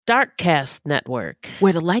Darkcast Network,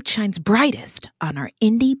 where the light shines brightest on our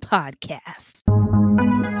indie podcasts.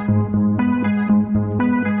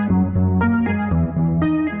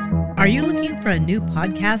 Are you looking for a new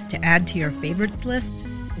podcast to add to your favorites list?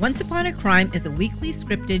 Once Upon a Crime is a weekly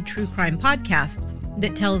scripted true crime podcast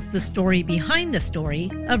that tells the story behind the story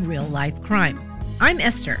of real-life crime. I'm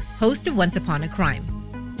Esther, host of Once Upon a Crime.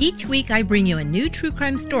 Each week, I bring you a new true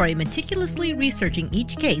crime story, meticulously researching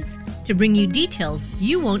each case to bring you details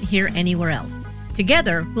you won't hear anywhere else.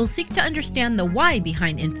 Together, we'll seek to understand the why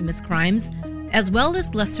behind infamous crimes, as well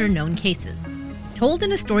as lesser-known cases. Told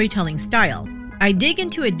in a storytelling style, I dig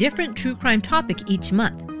into a different true crime topic each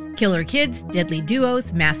month. Killer kids, deadly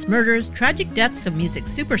duos, mass murders, tragic deaths of music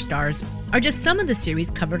superstars are just some of the series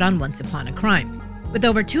covered on Once Upon a Crime. With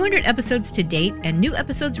over 200 episodes to date and new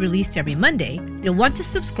episodes released every Monday, you'll want to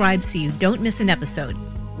subscribe so you don't miss an episode.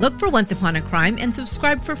 Look for Once Upon a Crime and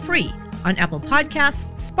subscribe for free on Apple Podcasts,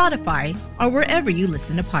 Spotify, or wherever you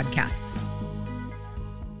listen to podcasts.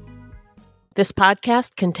 This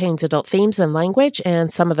podcast contains adult themes and language,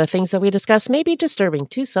 and some of the things that we discuss may be disturbing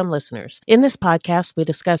to some listeners. In this podcast, we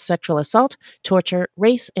discuss sexual assault, torture,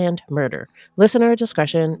 race, and murder. Listener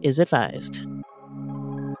discretion is advised.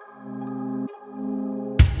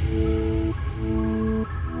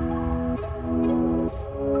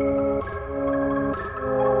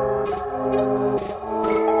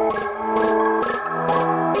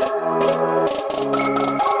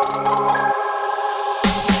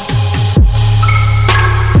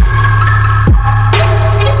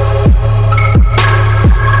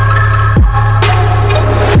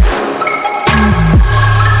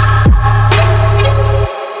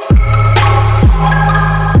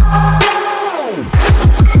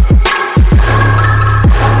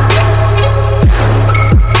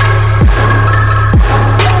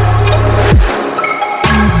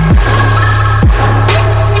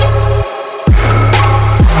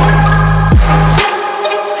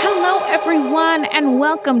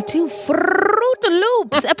 Welcome to Fruit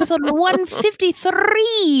Loops, episode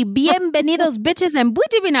 153. Bienvenidos, bitches and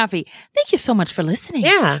booty binafi. Thank you so much for listening.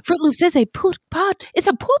 Yeah. Fruit Loops is it's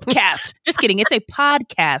a poopcast. Just kidding. It's a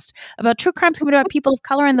podcast about true crimes committed by people of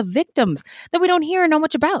color and the victims that we don't hear or know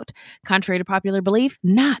much about. Contrary to popular belief,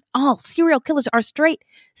 not all serial killers are straight,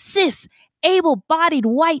 cis, able-bodied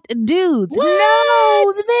white dudes. What? No,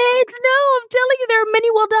 I'm telling you, there are many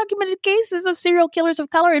well-documented cases of serial killers of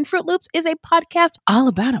color, and Fruit Loops is a podcast all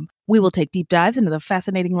about them. We will take deep dives into the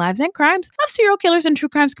fascinating lives and crimes of serial killers and true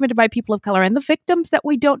crimes committed by people of color and the victims that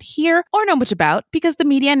we don't hear or know much about because the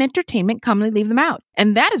media and entertainment commonly leave them out.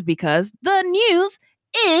 And that is because the news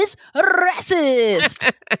is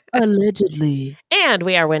racist. Allegedly. And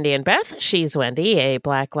we are Wendy and Beth. She's Wendy, a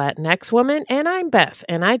Black Latinx woman, and I'm Beth,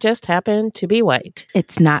 and I just happen to be white.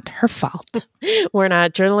 It's not her fault. We're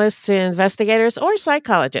not journalists, investigators, or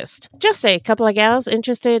psychologists. Just a couple of gals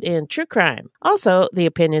interested in true crime. Also, the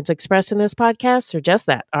opinions expressed in this podcast are just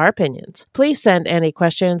that, our opinions. Please send any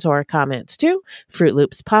questions or comments to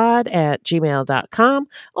fruitloopspod@gmail.com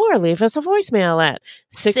or leave us a voicemail at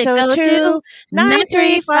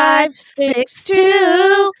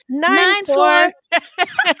 602-935-6294.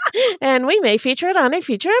 And we may feature it on a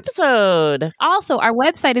future episode. Also, our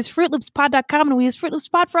website is fruitloopspod.com, and we use Fruit Loops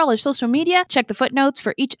Pod for all our social media. Check the footnotes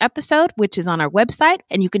for each episode, which is on our website,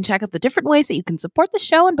 and you can check out the different ways that you can support the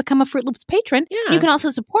show and become a Fruit Loops patron. Yeah. You can also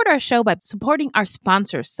support our show by supporting our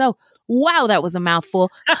sponsors. So, wow, that was a mouthful.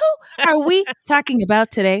 Who are we talking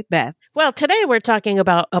about today, Beth? Well, today we're talking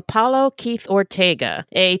about Apollo Keith Ortega,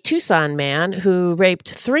 a Tucson man who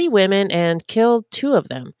raped 3 women and killed 2 of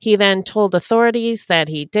them. He then told authorities that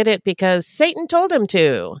he did it because Satan told him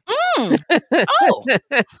to. Oh.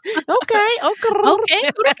 Okay.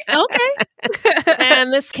 Okay.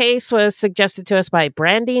 And this case was suggested to us by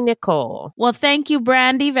Brandy Nicole. Well, thank you,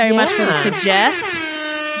 Brandy, very much for the suggest.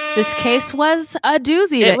 This case was a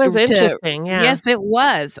doozy. It was interesting, yeah. Yes, it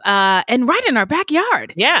was. And right in our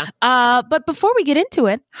backyard. Yeah. But before we get into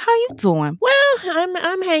it, how you doing? Well,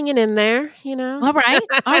 I'm hanging in there, you know. All right.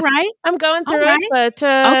 I'm going through it, but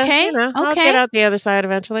okay. You know, I'll get out the other side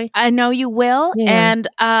eventually. I know you will. Yeah. And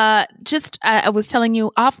I was telling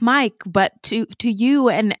you off mic, but to you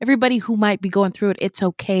and everybody who might be going through it, it's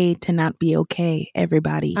okay to not be okay,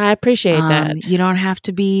 everybody. I appreciate that. You don't have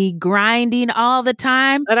to be grinding all the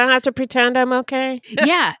time. But don't have to pretend I'm okay?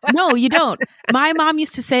 Yeah. No, you don't. My mom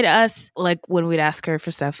used to say to us, like when we'd ask her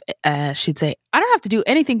for stuff, she'd say, I don't have to do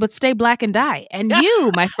anything but stay black and die. And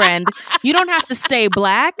you, my friend, you don't have to stay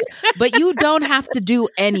black, but you don't have to do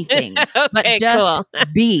anything but just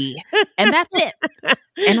be. And that's it.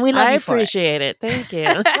 And we love you for it. I appreciate it. Thank you.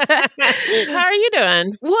 How are you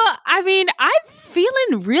doing? Well, I mean, I'm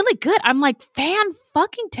feeling really good. I'm like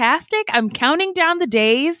fan-fucking-tastic. I'm counting down the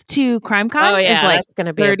days to CrimeCon. Oh, yeah. It's like that's going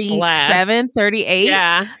to be 37, 38.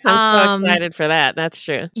 Yeah. I'm so excited for that. That's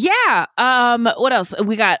true. Yeah. What else?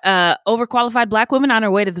 We got overqualified Black women on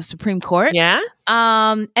our way to the Supreme Court. Yeah.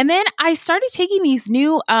 And then I started taking these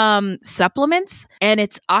new supplements, and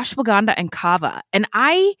it's ashwagandha and kava. And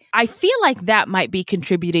I feel like that might be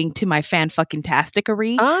contributing to my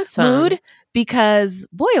fan-fucking-tasticery mood because,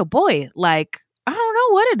 boy, oh boy, like, I don't know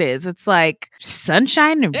what it is. It's like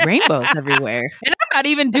sunshine and rainbows everywhere. And I'm not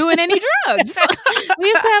even doing any drugs. We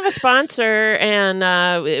used to have a sponsor, and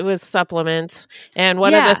it was supplements. And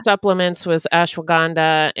one of the supplements was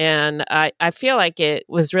ashwagandha. And I feel like it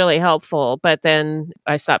was really helpful. But then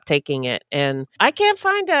I stopped taking it. And I can't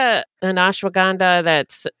find an ashwagandha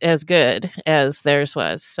that's as good as theirs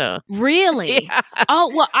was. So really? Yeah.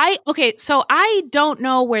 Oh, well, so I don't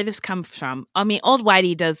know where this comes from. I mean, old Whitey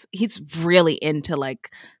he's really into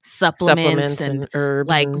like supplements and herbs,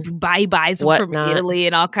 like and buys them from Italy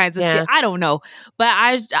and all kinds of shit. I don't know, but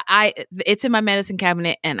I it's in my medicine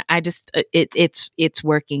cabinet, and I just it's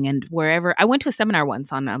working. And wherever I went to a seminar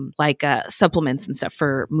once on supplements and stuff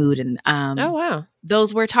for mood, and oh wow,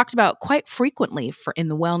 those were talked about quite frequently in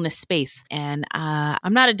the wellness space. And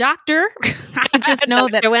I'm not a doctor. I just know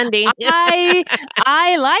that Wendy.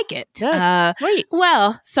 I like it. Sweet.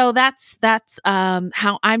 Well, so that's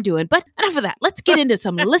how I'm doing. But enough of that. Let's get into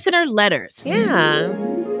some listener letters. Yeah.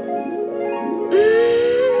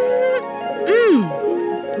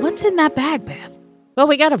 What's in that bag, Beth? Well,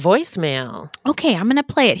 we got a voicemail. Okay, I'm going to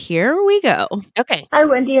play it. Here we go. Okay. Hi,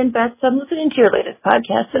 Wendy and Beth. So I'm listening to your latest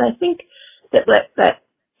podcast, and I think that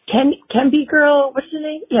Kemby girl, what's her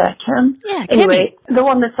name? Yeah, Kem. Yeah, anyway, the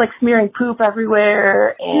one that's like smearing poop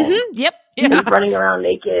everywhere and Yep. running around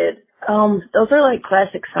naked. Those are like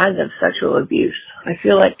classic signs of sexual abuse. I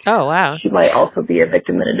feel like she might also be a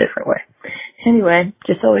victim in a different way. Anyway,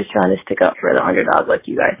 just always trying to stick up for the underdog like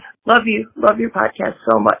you guys. Love you. Love your podcast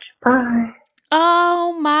so much. Bye.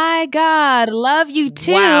 Oh my God. Love you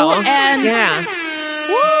too. Wow. And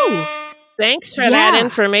woo. Thanks for that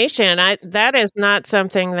information. That is not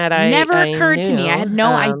something that I never occurred to me. I had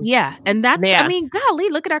no idea. And that's, yeah. I mean, golly,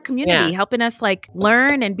 look at our community helping us like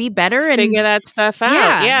learn and be better and figure that stuff out.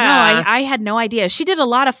 Yeah. No, I had no idea. She did a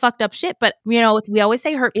lot of fucked up shit, but we always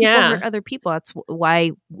say hurt people hurt other people. That's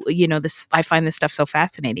why, I find this stuff so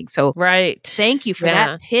fascinating. So thank you for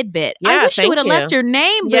that tidbit. I wish you would have left your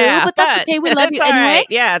name, boo, but that's okay. We love you anyway. Right.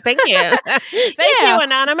 Yeah, thank you. Thank you,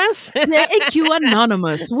 Anonymous. Thank you,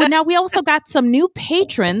 Anonymous. Well, now we also got some new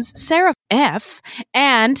patrons, Sarah F.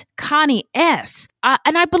 and Connie S.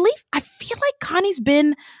 And I feel like Connie's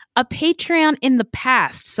been a Patreon in the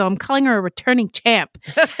past, so I'm calling her a returning champ.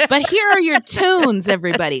 But here are your tunes,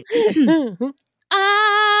 everybody.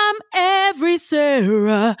 I'm every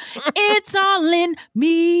Sarah. It's all in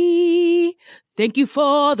me. Thank you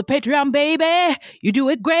for the Patreon, baby. You do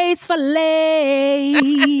it gracefully.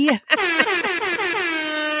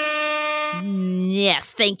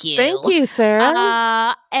 Yes, thank you. Thank you,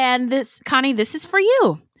 Sarah. And Connie, this is for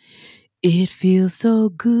you. It feels so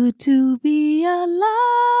good to be alive.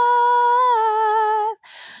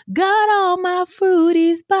 Got all my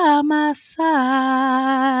fruities by my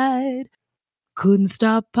side. Couldn't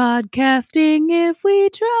stop podcasting if we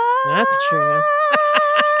tried. That's true.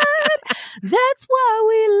 That's why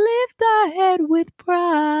we lift our head with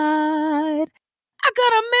pride. I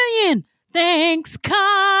got 1,000,000. Thanks,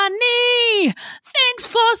 Connie. Thanks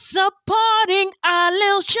for supporting our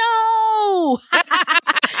little show.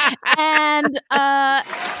 And, wrong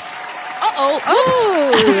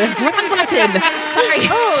button. Sorry.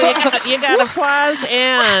 You got applause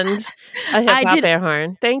and a hip-hop air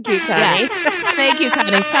horn. Thank you, Connie. Yeah. Thank you,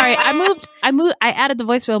 Connie. Sorry, I added the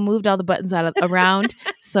voicemail, moved all the buttons around.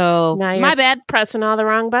 So now you're my bad. Pressing all the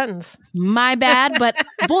wrong buttons. My bad. But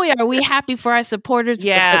boy, are we happy for our supporters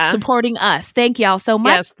supporting us. Thank y'all so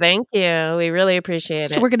much. Yes, thank you. We really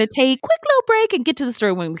appreciate it. So we're going to take a quick little break and get to the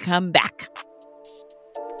story when we come back.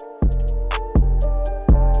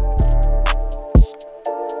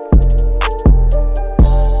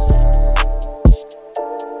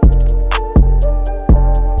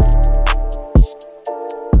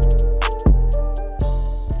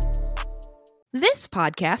 This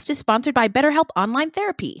podcast is sponsored by BetterHelp Online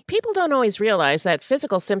Therapy. People don't always realize that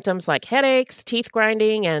physical symptoms like headaches, teeth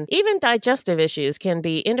grinding, and even digestive issues can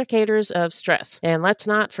be indicators of stress. And let's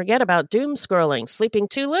not forget about doom scrolling, sleeping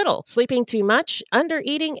too little, sleeping too much,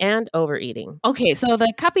 undereating, and overeating. Okay, so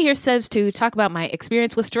the copy here says to talk about my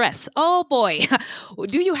experience with stress. Oh boy,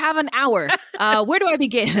 do you have an hour? Where do I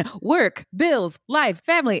begin? Work, bills, life,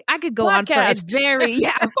 family. I could go on for a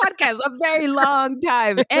very long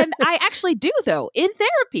time. And I actually do, though, in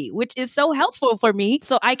therapy, which is so helpful for me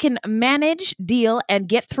so I can manage, deal, and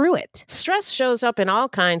get through it. Stress shows up in all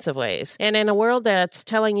kinds of ways. And in a world that's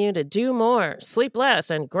telling you to do more, sleep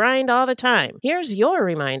less, and grind all the time, here's your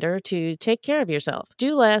reminder to take care of yourself,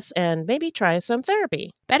 do less, and maybe try some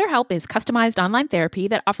therapy. BetterHelp is customized online therapy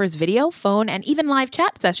that offers video, phone, and even live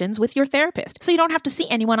chat sessions with your therapist, so you don't have to see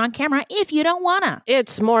anyone on camera if you don't wanna.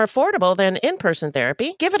 It's more affordable than in-person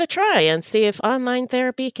therapy. Give it a try and see if online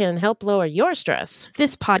therapy can help lower your stress.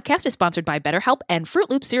 This podcast is sponsored by BetterHelp, and Fruit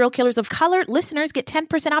Loop Serial Killers of Color listeners get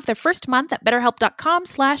 10% off their first month at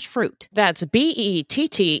betterhelp.com/fruit. That's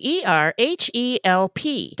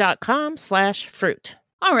BETTERHELP.com/fruit.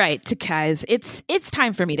 All right, guys, it's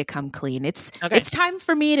time for me to come clean. It's time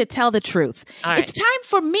for me to tell the truth. All right. It's time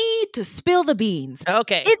for me to spill the beans.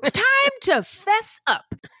 Okay. It's time to fess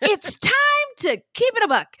up. It's time to keep it a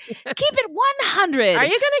buck. Keep it 100. Are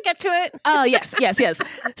you going to get to it? Oh, yes.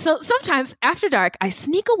 So sometimes after dark, I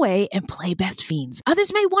sneak away and play Best Fiends.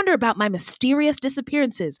 Others may wonder about my mysterious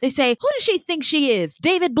disappearances. They say, who does she think she is?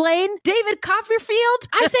 David Blaine? David Copperfield?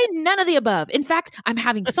 I say none of the above. In fact, I'm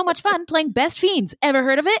having so much fun playing Best Fiends. Ever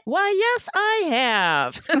heard of it? Why, yes, I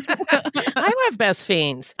have. I love Best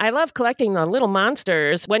Fiends. I love collecting the little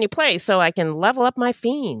monsters when you play so I can level up my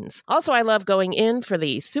fiends. Also, I love going in for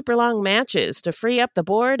the super long matches to free up the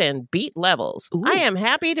board and beat levels. Ooh. I am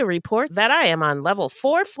happy to report that I am on level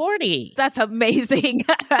 440. That's amazing.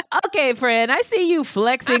 Okay, friend, I see you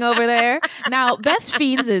flexing over there. Now, Best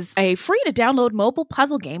Fiends is a free-to-download mobile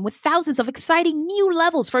puzzle game with thousands of exciting new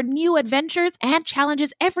levels for new adventures and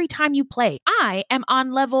challenges every time you play. I am on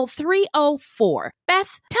level 304.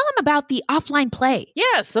 Beth, tell him about the offline play.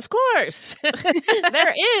 Yes, of course.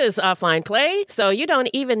 There is offline play, so you don't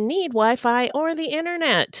even need Wi-Fi or the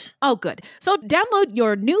internet. Oh, good. So download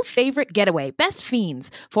your new favorite getaway, Best Fiends,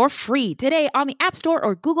 for free today on the App Store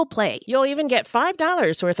or Google Play. You'll even get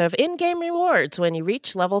 $5 worth of in-game rewards when you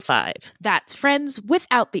reach level 5. That's friends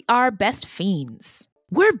without the R, Best Fiends.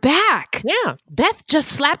 We're back. Yeah. Beth just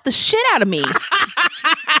slapped the shit out of me.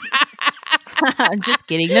 I'm just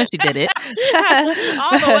kidding. No, she did it.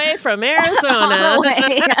 All the way from Arizona. All the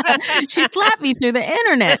way. She slapped me through the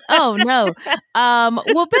internet. Oh, no.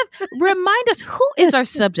 Well, Beth, remind us, who is our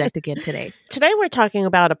subject again today? Today we're talking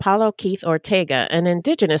about Apollo Keith Ortega, an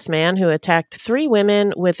indigenous man who attacked 3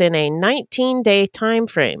 women within a 19-day time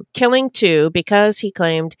frame, killing 2 because he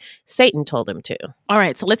claimed Satan told him to. All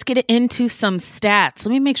right, so let's get into some stats.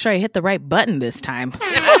 Let me make sure I hit the right button this time.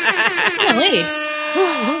 Really?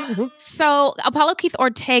 So Apollo Keith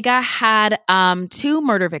Ortega had 2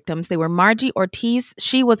 murder victims. They were Margie Ortiz.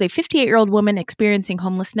 She was a 58-year-old woman experiencing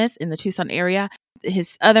homelessness in the Tucson area.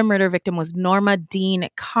 His other murder victim was Norma Dean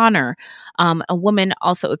Connor, a woman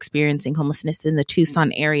also experiencing homelessness in the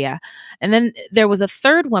Tucson area. And then there was a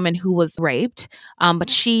third woman who was raped,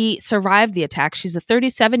 but she survived the attack. She's a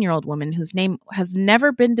 37-year-old woman whose name has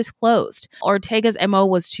never been disclosed. Ortega's MO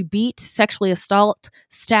was to beat, sexually assault,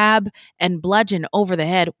 stab, and bludgeon over the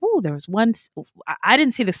head. Ooh, there was one. I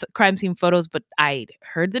didn't see the crime scene photos, but I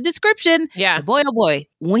heard the description. Yeah. Boy, oh boy,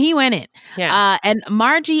 when he went in. Yeah. And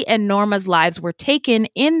Margie and Norma's lives were taken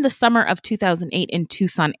in the summer of 2008 in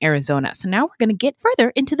Tucson, Arizona. So now we're going to get further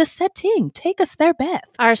into the setting. Take us there, Beth.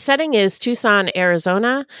 Our setting is Tucson,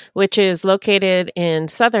 Arizona, which is located in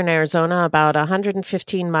southern Arizona, about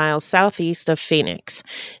 115 miles southeast of Phoenix.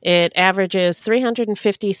 It averages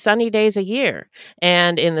 350 sunny days a year,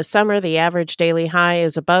 and in the summer, the average daily high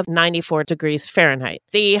is above 94 degrees Fahrenheit.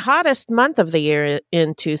 The hottest month of the year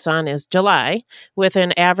in Tucson is July, with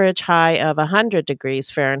an average high of 100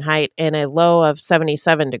 degrees Fahrenheit and a low of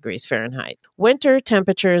 77 degrees Fahrenheit. Winter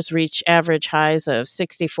temperatures reach average highs of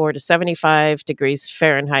 64 to 75 degrees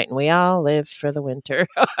Fahrenheit, and we all live for the winter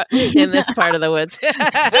in this part of the woods. Speak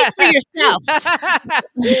for yourself.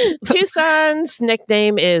 Tucson's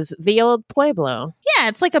nickname is the Old Pueblo. Yeah,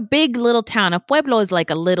 it's like a big little town. A pueblo is like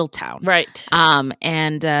a little town. Right.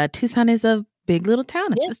 And Tucson is a big little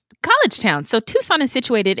town. It's a college town. So Tucson is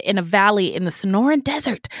situated in a valley in the Sonoran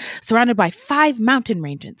Desert, surrounded by 5 mountain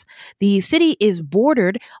ranges. The city is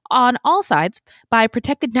bordered on all sides by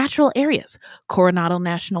protected natural areas: Coronado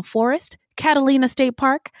National Forest, Catalina State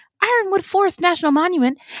Park, Ironwood Forest National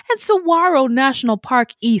Monument, and Saguaro National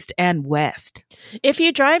Park east and west. If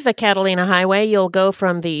you drive the Catalina Highway, you'll go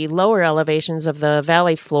from the lower elevations of the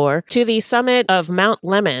valley floor to the summit of Mount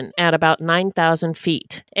Lemmon at about 9,000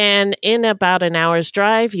 feet. And in about an hour's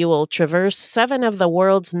drive, you will traverse 7 of the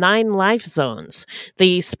world's 9 life zones,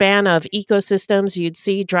 the span of ecosystems you'd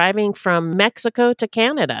see driving from Mexico to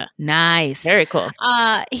Canada. Nice. Very cool.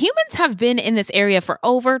 Humans have been in this area for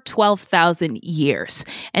over 12,000 years,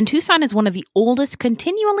 and Tucson is one of the oldest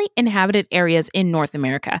continually inhabited areas in North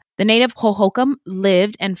America. The native Hohokam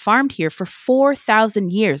lived and farmed here for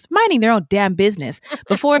 4,000 years, minding their own damn business,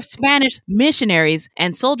 before Spanish missionaries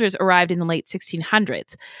and soldiers arrived in the late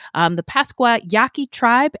 1600s. The Pascua Yaqui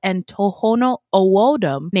tribe and Tohono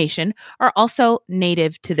O'odham Nation are also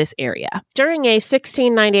native to this area. During a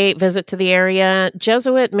 1698 visit to the area,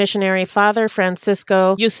 Jesuit missionary Father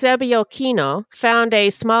Francisco Eusebio Quino found a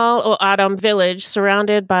small O'odham village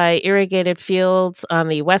surrounded by irrigated fields on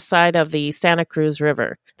the west side of the Santa Cruz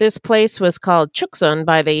River. This place was called Tucson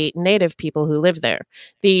by the native people who lived there.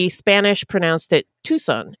 The Spanish pronounced it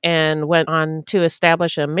Tucson and went on to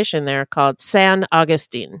establish a mission there called San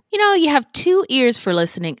Agustin. You know, you have 2 ears for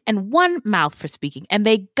listening and 1 mouth for speaking, and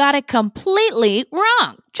they got it completely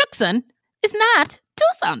wrong. Tucson is not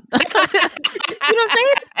Tucson. You know what I'm saying?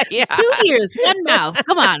 Yeah. 2 ears, 1 mouth.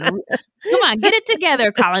 Come on, get it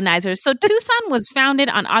together, colonizers. So Tucson was founded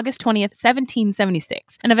on August 20th,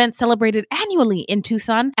 1776, an event celebrated annually in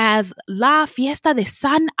Tucson as La Fiesta de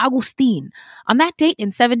San Agustin. On that date in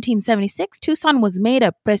 1776, Tucson was made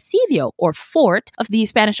a presidio, or fort, of the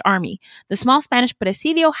Spanish army. The small Spanish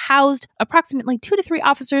presidio housed approximately 2 to 3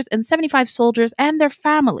 officers and 75 soldiers and their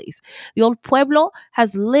families. The old pueblo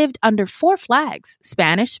has lived under 4 flags: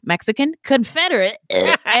 Spanish, Mexican, Confederate,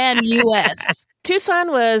 and U.S.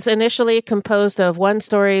 Tucson was initially composed of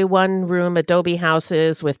 1-story, 1-room adobe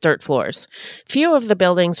houses with dirt floors. Few of the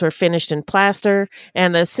buildings were finished in plaster,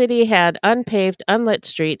 and the city had unpaved, unlit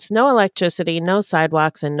streets, no electricity, no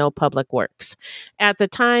sidewalks, and no public works. At the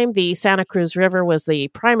time, the Santa Cruz River was the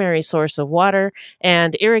primary source of water,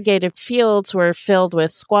 and irrigated fields were filled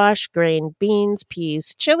with squash, grain, beans,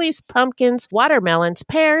 peas, chilies, pumpkins, watermelons,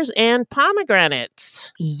 pears, and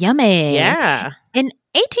pomegranates. Yummy. Yeah. In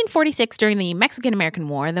 1846, during the Mexican-American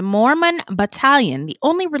War, the Mormon Battalion, the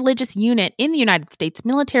only religious unit in the United States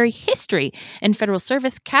military history and federal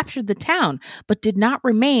service, captured the town, but did not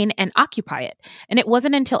remain and occupy it. And it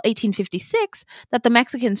wasn't until 1856 that the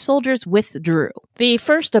Mexican soldiers withdrew. The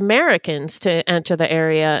first Americans to enter the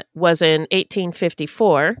area was in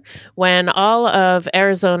 1854, when all of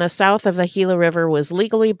Arizona south of the Gila River was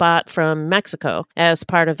legally bought from Mexico as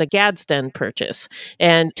part of the Gadsden Purchase,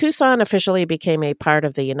 and Tucson officially became a part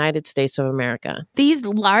of the United States of America. These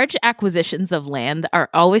large acquisitions of land are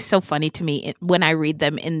always so funny to me when I read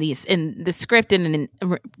them in the script and in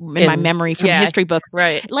my memory from history books.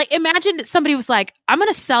 Right. Like, imagine somebody was like, I'm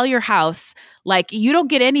going to sell your house. Like, you don't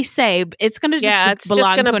get any say. It's going to just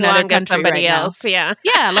belong to another country, somebody right else. Now. Yeah.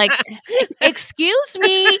 Yeah. Like, excuse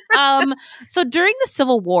me. So during the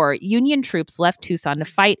Civil War, Union troops left Tucson to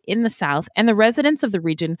fight in the South, and the residents of the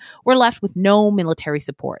region were left with no military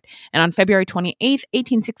support. And on February 28th,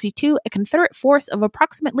 1862, a Confederate force of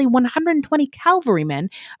approximately 120 cavalrymen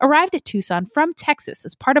arrived at Tucson from Texas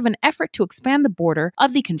as part of an effort to expand the border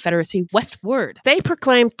of the Confederacy westward. They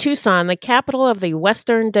proclaimed Tucson the capital of the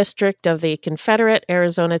Western District of the Confederate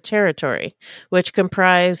Arizona Territory, which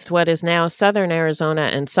comprised what is now southern Arizona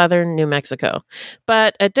and southern New Mexico.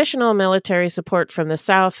 But additional military support from the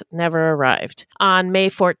South never arrived. On May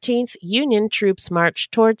 14th, Union troops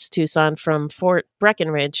marched towards Tucson from Fort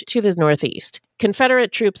Breckinridge to the northeast.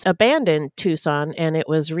 Confederate troops abandoned Tucson, and it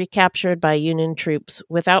was recaptured by Union troops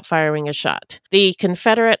without firing a shot. The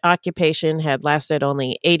Confederate occupation had lasted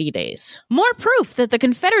only 80 days. More proof that the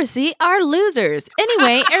Confederacy are losers.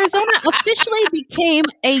 Anyway, Arizona officially became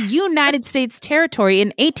a United States territory in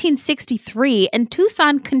 1863, and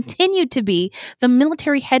Tucson continued to be the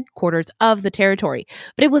military headquarters of the territory.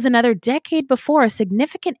 But it was another decade before a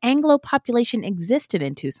significant Anglo population existed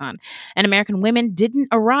in Tucson, and American women didn't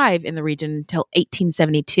arrive in the region until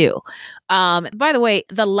 1872. By the way,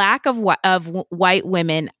 the lack of white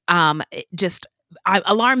women,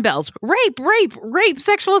 alarm bells, rape,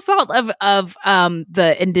 sexual assault of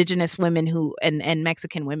the indigenous women who and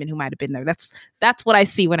Mexican women who might have been there. That's what I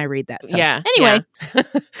see when I read that. So, yeah. Anyway.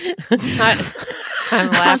 Yeah. I'm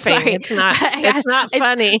laughing. I'm sorry. It's not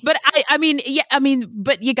funny. But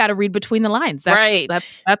but you got to read between the lines. Right.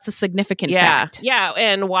 That's a significant yeah. fact. Yeah.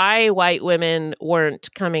 And why white women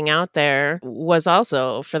weren't coming out there was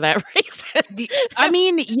also for that reason.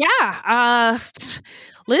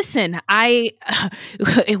 Listen, I've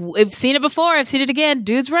seen it before. I've seen it again.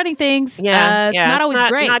 Dudes running things. It's not always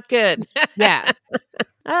great. Not good. Yeah.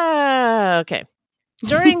 Okay.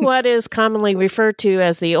 During what is commonly referred to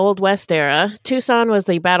as the Old West era, Tucson was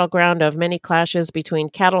the battleground of many clashes between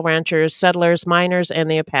cattle ranchers, settlers, miners, and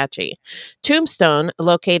the Apache. Tombstone,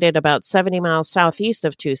 located about 70 miles southeast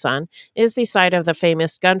of Tucson, is the site of the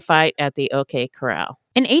famous gunfight at the OK Corral.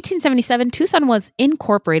 In 1877, Tucson was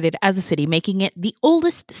incorporated as a city, making it the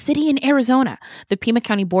oldest city in Arizona. The Pima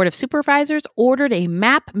County Board of Supervisors ordered a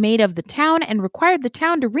map made of the town and required the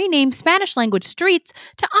town to rename Spanish-language streets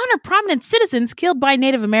to honor prominent citizens killed by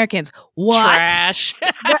Native Americans. What? Trash.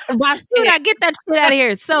 Basura, get that shit out of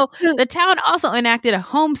here. So the town also enacted a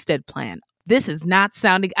homestead plan. This is not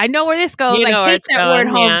sounding... I know where this goes. I hate that word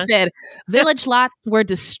homestead. Village lots were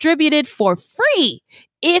distributed for free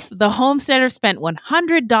if the homesteader spent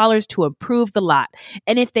 $100 to improve the lot,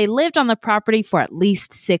 and if they lived on the property for at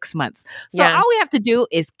least 6 months. So all we have to do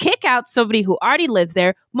is kick out somebody who already lives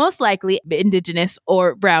there, most likely indigenous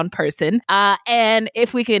or brown person, and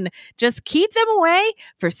if we can just keep them away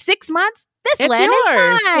for 6 months, this land is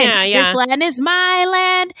mine. Yeah. This land is my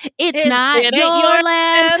land. It's not your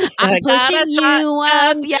land. I'm pushing you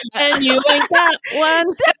up. Yeah. And you ain't got one.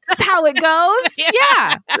 That's how it goes.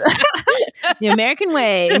 Yeah. The American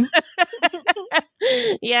way.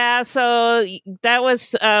 Yeah. So that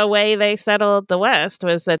was a way they settled the West,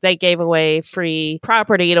 was that they gave away free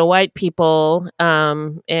property to white people,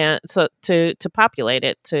 and so to populate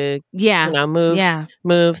it, to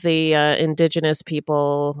move the indigenous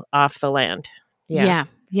people off the land. Yeah.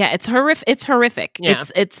 It's horrific. It's horrific. Yeah.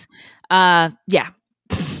 It's I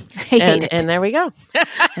hate it. And there we go.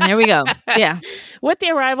 Yeah. With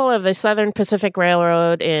the arrival of the Southern Pacific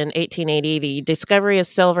Railroad in 1880, the discovery of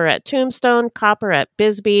silver at Tombstone, copper at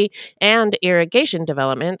Bisbee, and irrigation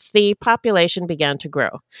developments, the population began to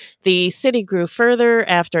grow. The city grew further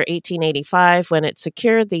after 1885 when it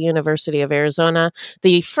secured the University of Arizona,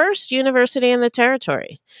 the first university in the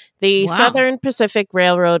territory. The Southern Pacific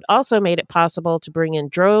Railroad also made it possible to bring in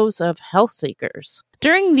droves of health seekers.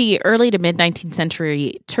 During the early to mid-19th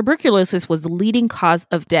century, tuberculosis was the leading cause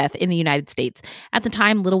of death in the United States. At the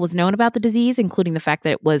time, little was known about the disease, including the fact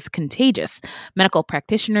that it was contagious. Medical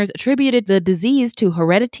practitioners attributed the disease to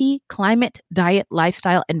heredity, climate, diet,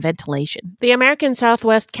 lifestyle, and ventilation. The American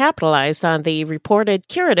Southwest capitalized on the reported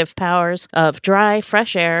curative powers of dry,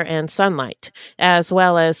 fresh air and sunlight, as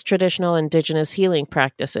well as traditional indigenous healing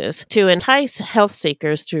practices, to entice health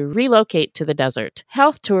seekers to relocate to the desert.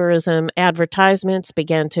 Health tourism advertisements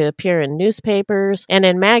began to appear in newspapers and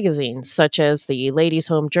in magazines such as the Ladies'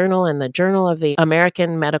 Home Journal and the Journal of the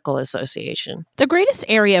American Medical Association. The greatest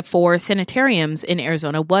area for sanitariums in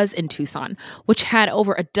Arizona was in Tucson, which had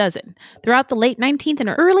over a dozen. Throughout the late 19th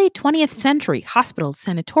and early 20th century, hospitals,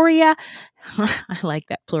 sanatoria, I like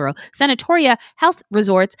that plural, sanatoria, health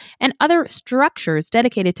resorts, and other structures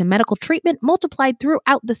dedicated to medical treatment multiplied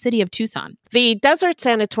throughout the city of Tucson. The Desert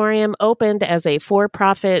Sanatorium opened as a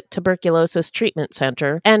for-profit tuberculosis treatment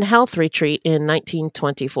center and health retreat in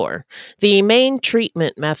 1924. The main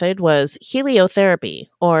treatment method was heliotherapy,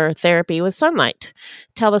 or therapy with sunlight.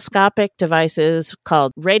 Telescopic devices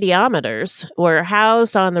called radiometers were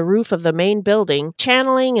housed on the roof of the main building,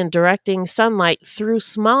 channeling and directing sunlight through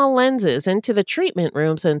small lenses into the treatment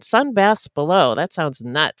rooms and sun baths below. That sounds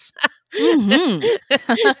nuts. Mm-hmm.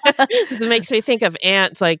 It makes me think of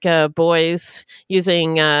ants, like boys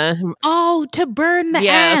using to burn the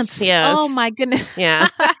ants. Yes. Oh my goodness. Yeah.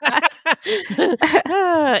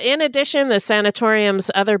 In addition, the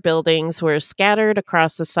sanatorium's other buildings were scattered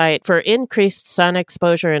across the site for increased sun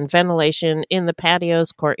exposure and ventilation in the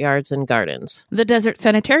patios, courtyards, and gardens. The Desert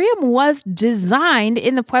Sanitarium was designed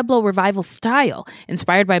in the Pueblo Revival style,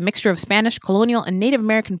 inspired by a mixture of Spanish, colonial, and Native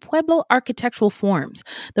American Pueblo architectural forms.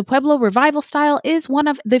 The Pueblo Revival style is one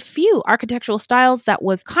of the few architectural styles that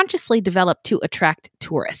was consciously developed to attract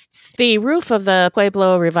tourists. The roof of the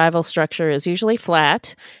Pueblo Revival structure is usually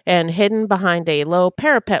flat, and hidden hidden behind a low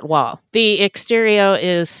parapet wall. The exterior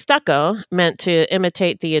is stucco, meant to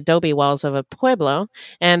imitate the adobe walls of a pueblo,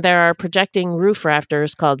 and there are projecting roof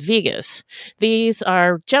rafters called vigas. These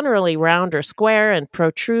are generally round or square and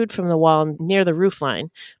protrude from the wall near the roofline,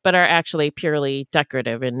 but are actually purely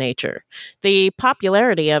decorative in nature. The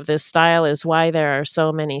popularity of this style is why there are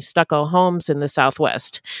so many stucco homes in the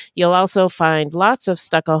Southwest. You'll also find lots of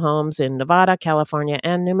stucco homes in Nevada, California,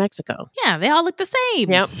 and New Mexico. Yeah, they all look the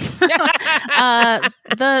same. Yep.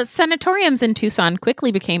 The sanatoriums in Tucson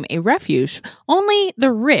quickly became a refuge only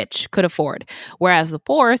the rich could afford, whereas the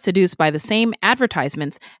poor, seduced by the same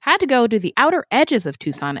advertisements, had to go to the outer edges of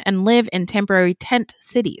Tucson and live in temporary tent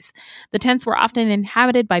cities. The tents were often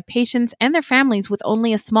inhabited by patients and their families with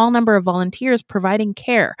only a small number of volunteers providing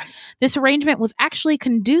care. This arrangement was actually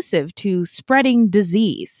conducive to spreading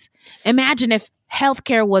disease. Imagine if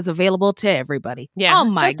healthcare was available to everybody. Yeah, oh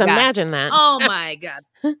my just God. Imagine that. Oh my God.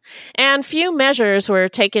 And few measures were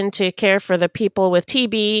taken to care for the people with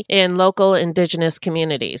TB in local indigenous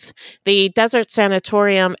communities. The Desert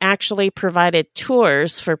Sanatorium actually provided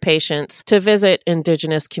tours for patients to visit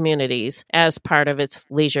indigenous communities as part of its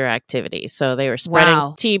leisure activities. So they were spreading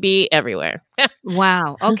TB everywhere.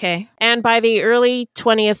 Wow. Okay. And by the early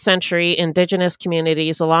 20th century, indigenous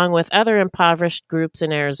communities, along with other impoverished groups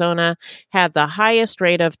in Arizona, had the highest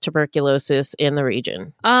rate of tuberculosis in the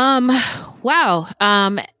region. Wow.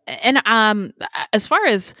 And as far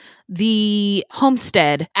as the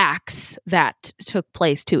Homestead Acts that took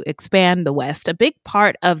place to expand the West, a big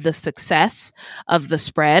part of the success of the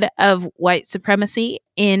spread of white supremacy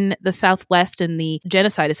in the Southwest and the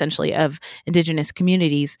genocide, essentially, of indigenous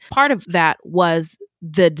communities, part of that was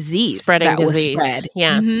the disease spreading disease. Was spread.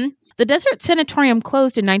 Yeah. Mm-hmm. The Desert Sanatorium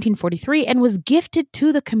closed in 1943 and was gifted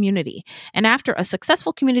to the community. And after a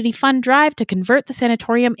successful community fund drive to convert the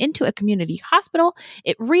sanatorium into a community hospital,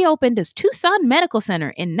 it reopened as Tucson Medical Center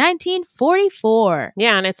in 1944.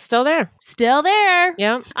 Yeah, and it's still there. Still there.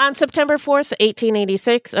 Yeah. On September 4th,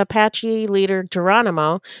 1886, Apache leader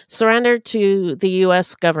Geronimo surrendered to the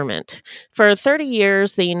U.S. government. For 30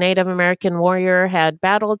 years, the Native American warrior had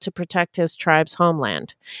battled to protect his tribe's homeland.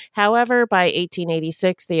 However, by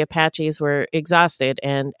 1886, the Apaches were exhausted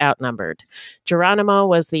and outnumbered. Geronimo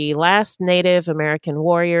was the last Native American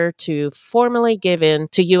warrior to formally give in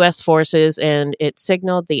to U.S. forces, and it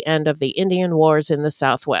signaled the end of the Indian Wars in the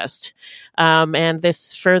Southwest. And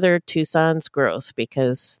this furthered Tucson's growth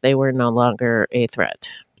because they were no longer a threat.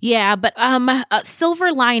 Yeah, but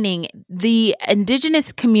silver lining, the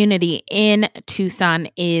indigenous community in Tucson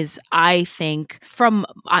is, I think, from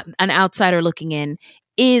an outsider looking in,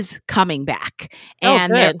 is coming back.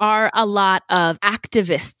 And there are a lot of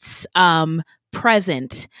activists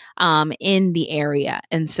present in the area,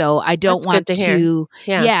 and so I don't want to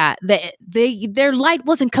their light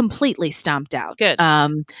wasn't completely stomped out. Good.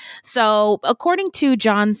 So according to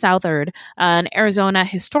John Southard, an Arizona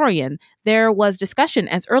historian, there was discussion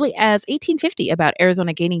as early as 1850 about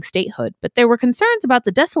Arizona gaining statehood, but there were concerns about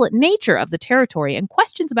the desolate nature of the territory and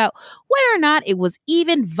questions about whether or not it was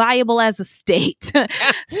even viable as a state.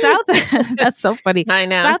 That's so funny. I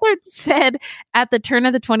know. Southard said at the turn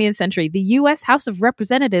of the 20th century, the U.S. House of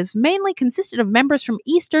Representatives mainly consisted of members from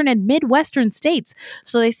eastern and midwestern states,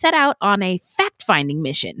 so they set out on a fact-finding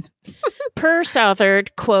mission. Per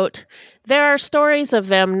Southard, quote, "There are stories of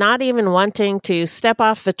them not even wanting to step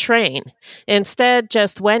off the train. Instead,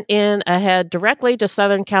 just went in ahead directly to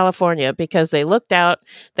Southern California because they looked out,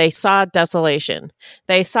 they saw desolation.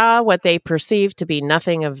 They saw what they perceived to be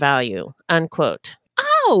nothing of value," unquote.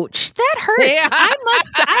 Ouch, that hurts. Yeah.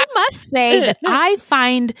 I must say that I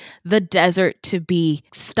find the desert to be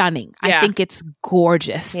stunning. Yeah. I think it's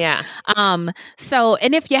gorgeous. Yeah. So,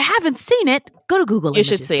 and if you haven't seen it, go to Google Images.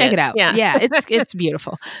 Should see Check it out. Yeah. It's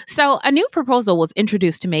beautiful. So a new proposal was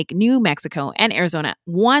introduced to make New Mexico and Arizona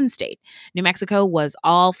one state. New Mexico was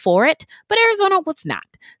all for it, but Arizona was not.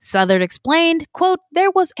 Southard explained, quote,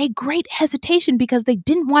 "There was a great hesitation because they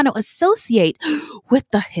didn't want to associate with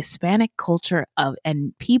the Hispanic culture of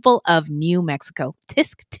and people of New Mexico.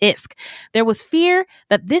 Tisk, tisk. There was fear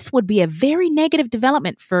that this would be a very negative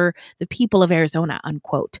development for the people of Arizona,"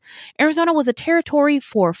 unquote. Arizona was a territory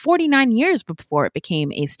for 49 years before it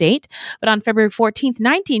became a state, but on February 14th,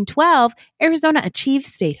 1912, Arizona achieved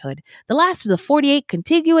statehood, the last of the 48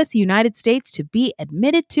 contiguous United States to be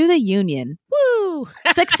admitted to the Union. Woo!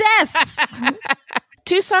 Success!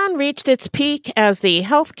 Tucson reached its peak as the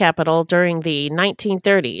health capital during the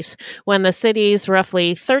 1930s, when the city's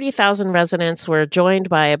roughly 30,000 residents were joined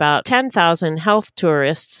by about 10,000 health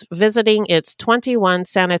tourists visiting its 21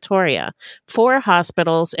 sanatoria, 4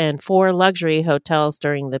 hospitals, and 4 luxury hotels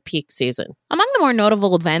during the peak season. Among the more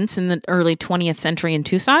notable events in the early 20th century in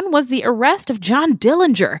Tucson was the arrest of John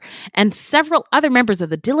Dillinger and several other members of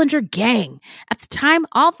the Dillinger Gang. At the time,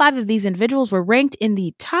 all 5 of these individuals were ranked in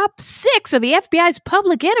the top 6 of the FBI's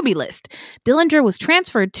public enemy list. Dillinger was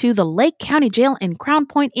transferred to the Lake County Jail in Crown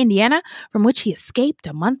Point, Indiana, from which he escaped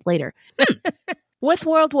a month later. With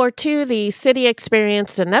World War II, the city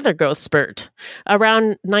experienced another growth spurt.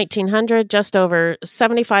 Around 1900, just over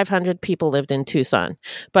 7,500 people lived in Tucson.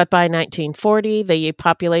 But by 1940, the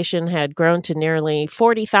population had grown to nearly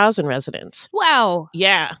 40,000 residents. Wow.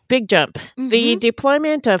 Yeah, big jump. Mm-hmm. The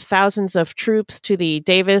deployment of thousands of troops to the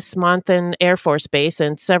Davis-Monthan Air Force Base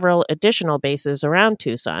and several additional bases around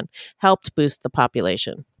Tucson helped boost the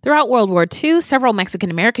population. Throughout World War II, several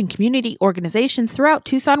Mexican-American community organizations throughout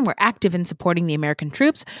Tucson were active in supporting the American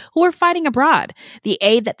troops who were fighting abroad. The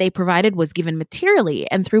aid that they provided was given materially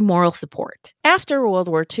and through moral support. After World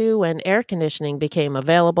War II, when air conditioning became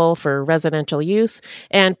available for residential use,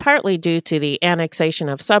 and partly due to the annexation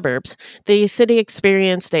of suburbs, the city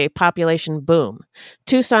experienced a population boom.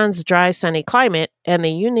 Tucson's dry, sunny climate and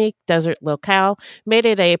the unique desert locale made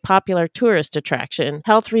it a popular tourist attraction,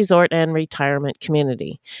 health resort, and retirement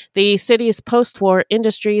community. The city's post-war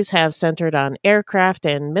industries have centered on aircraft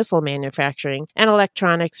and missile manufacturing and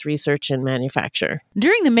electronics research and manufacture.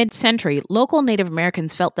 During the mid-century, local Native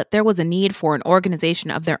Americans felt that there was a need for an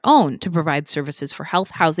organization of their own to provide services for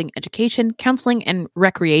health, housing, education, counseling, and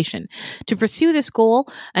recreation. To pursue this goal,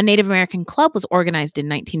 a Native American club was organized in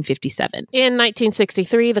 1957. In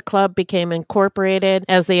 1963, the club became incorporated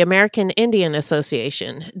as the American Indian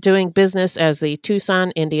Association, doing business as the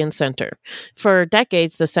Tucson Indian Center. For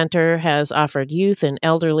decades, the center has offered youth and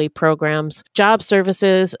elderly programs, job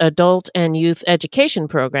services, adult and youth education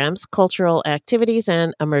programs, cultural activities,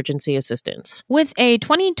 and emergency assistance. With a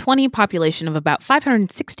 2020 population of about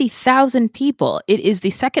 560,000 people, it is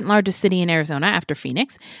the second largest city in Arizona after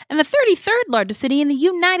Phoenix, and the 33rd largest city in the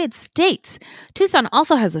United States. Tucson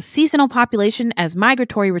also has a seasonal population as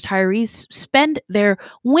migratory retirees spend their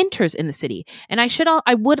winters in the city. And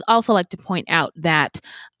I would also like to point out that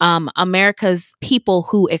America's people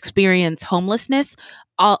who experience homelessness,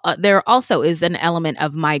 there also is an element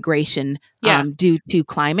of migration due to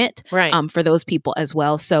climate for those people as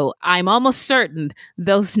well. So I'm almost certain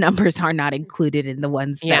those numbers are not included in the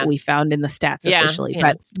ones that we found in the stats officially.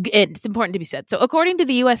 But it's important to be said. So according to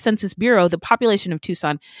the U.S. Census Bureau, the population of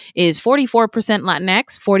Tucson is 44%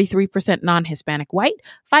 Latinx, 43% non-Hispanic white,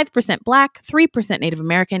 5% Black, 3% Native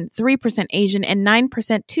American, 3% Asian, and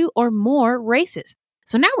 9% 2 or more races.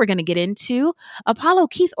 So now we're going to get into Apollo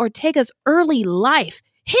Keith Ortega's early life.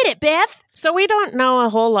 Hit it, Beth! So we don't know a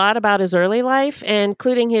whole lot about his early life,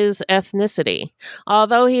 including his ethnicity.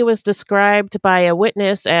 Although he was described by a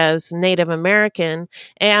witness as Native American,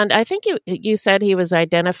 and I think you said he was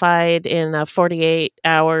identified in 48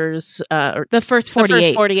 hours, or the first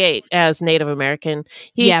 48 as Native American.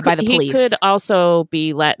 By the police. He could also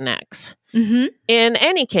be Latinx. Mm-hmm. In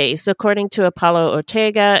any case, according to Apollo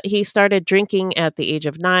Ortega, he started drinking at the age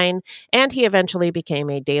of 9, and he eventually became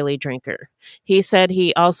a daily drinker. He said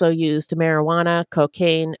he also used marijuana,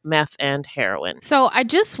 cocaine, meth, and heroin. So I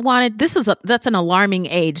just wanted, that's an alarming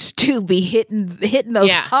age to be hitting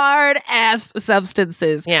those hard ass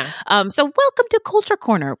substances. Yeah. So welcome to Culture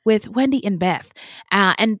Corner with Wendy and Beth.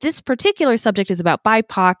 And this particular subject is about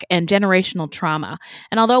BIPOC and generational trauma.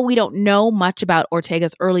 And although we don't know much about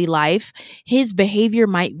Ortega's early life, his behavior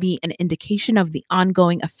might be an indication of the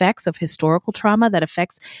ongoing effects of historical trauma that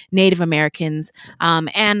affects Native Americans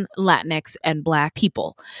and Latinx and Black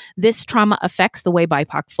people. This trauma affects the way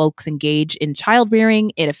BIPOC folks engage in child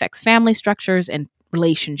rearing. It affects family structures and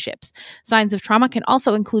relationships. Signs of trauma can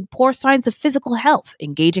also include poor signs of physical health,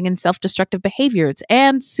 engaging in self-destructive behaviors,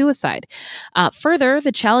 and suicide. Further,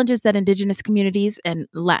 the challenges that Indigenous communities and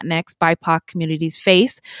Latinx BIPOC communities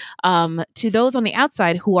face to those on the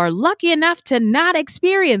outside who are lucky enough to not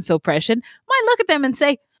experience oppression might look at them and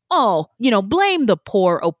say, blame the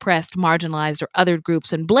poor, oppressed, marginalized, or other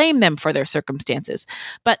groups and blame them for their circumstances.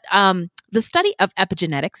 But the study of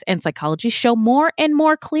epigenetics and psychology show more and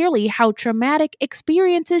more clearly how traumatic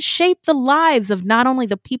experiences shape the lives of not only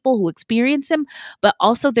the people who experience them, but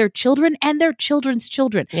also their children and their children's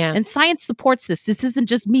children. Yeah. And science supports this. This isn't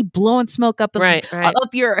just me blowing smoke up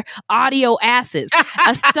your audio asses.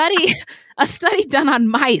 A study done on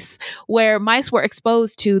mice where mice were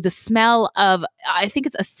exposed to the smell of, I think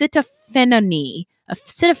it's acetophenone,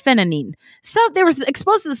 acetophenone. So they were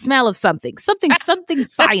exposed to the smell of something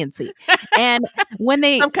sciencey. And when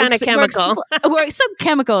they some kind of chemical, some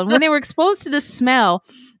chemical, and when they were exposed to the smell,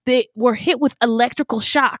 they were hit with electrical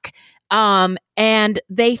shock. And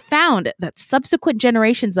they found that subsequent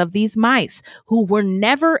generations of these mice who were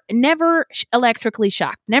never electrically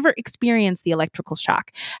shocked, never experienced the electrical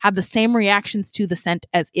shock, have the same reactions to the scent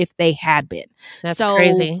as if they had been. That's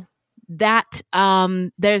crazy. That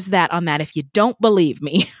there's that on that if you don't believe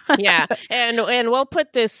me. Yeah. And we'll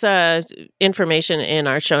put this information in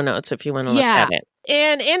our show notes if you want to look at it.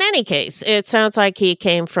 And in any case, it sounds like he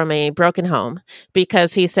came from a broken home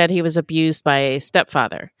because he said he was abused by a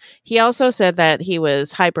stepfather. He also said that he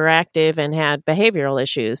was hyperactive and had behavioral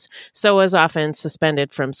issues, so was often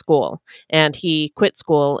suspended from school. And he quit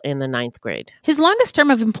school in the 9th grade. His longest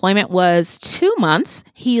term of employment was 2 months.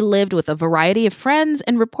 He lived with a variety of friends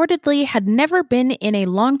and reportedly had never been in a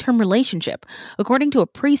long-term relationship. According to a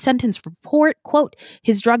pre-sentence report, quote,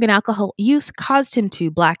 his drug and alcohol use caused him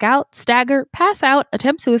to black out, stagger, pass out,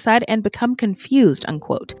 attempt suicide, and become confused,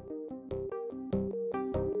 unquote.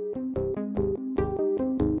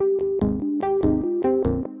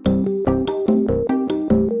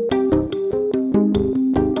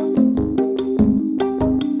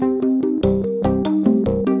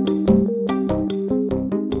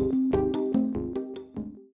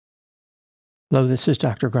 Hello, this is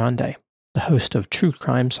Dr. Grande, the host of True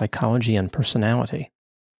Crime Psychology and Personality.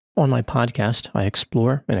 On my podcast, I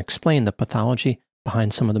explore and explain the pathology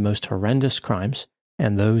behind some of the most horrendous crimes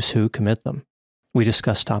and those who commit them. We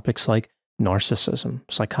discuss topics like narcissism,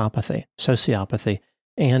 psychopathy, sociopathy,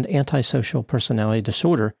 and antisocial personality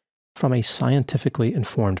disorder from a scientifically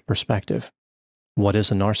informed perspective. What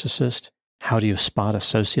is a narcissist? How do you spot a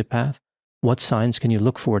sociopath? What signs can you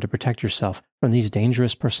look for to protect yourself from these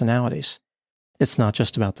dangerous personalities? It's not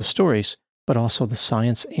just about the stories, but also the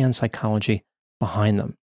science and psychology behind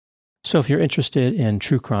them. So if you're interested in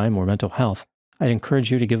true crime or mental health, I'd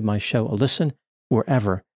encourage you to give my show a listen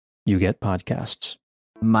wherever you get podcasts.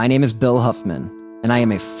 My name is Bill Huffman, and I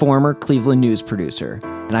am a former Cleveland news producer,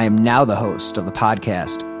 and I am now the host of the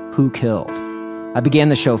podcast, Who Killed? I began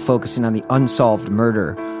the show focusing on the unsolved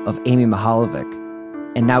murder of Amy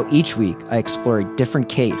Mihaljevic, and now each week I explore a different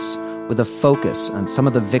case with a focus on some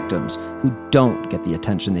of the victims who don't get the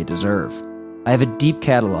attention they deserve. I have a deep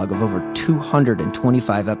catalog of over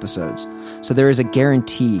 225 episodes, so there is a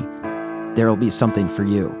guarantee there will be something for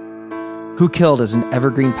you. Who Killed is an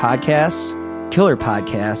evergreen podcasts, killer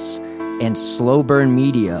podcasts, and slow burn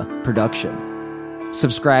media production.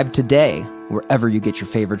 Subscribe today wherever you get your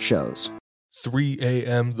favorite shows. 3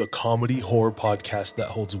 a.m., the comedy horror podcast that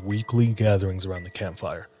holds weekly gatherings around the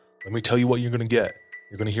campfire. Let me tell you what you're going to get.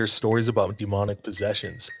 You're going to hear stories about demonic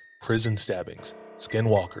possessions, prison stabbings,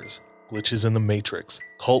 skinwalkers, glitches in the Matrix,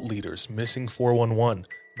 cult leaders, missing 411,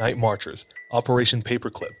 night marchers, Operation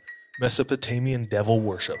Paperclip, Mesopotamian devil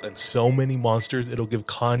worship, and so many monsters it'll give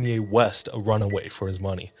Kanye West a runaway for his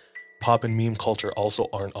money. Pop and meme culture also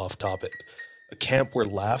aren't off topic. A camp where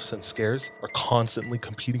laughs and scares are constantly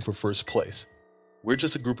competing for first place. We're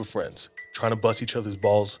just a group of friends, trying to bust each other's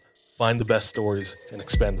balls, find the best stories, and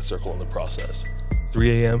expand the circle in the process.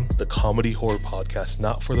 3 a.m., the comedy horror podcast,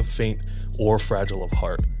 not for the faint or fragile of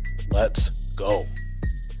heart. Let's go.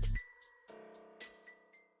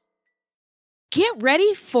 Get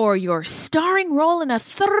ready for your starring role in a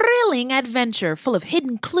thrilling adventure full of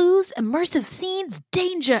hidden clues, immersive scenes,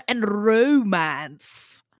 danger, and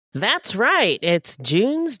romance. That's right. It's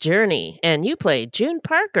June's Journey, and you play June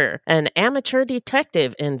Parker, an amateur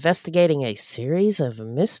detective investigating a series of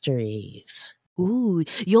mysteries. Ooh,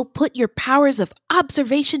 you'll put your powers of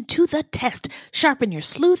observation to the test, sharpen your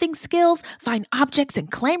sleuthing skills, find objects, and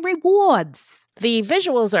claim rewards. The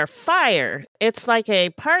visuals are fire. It's like a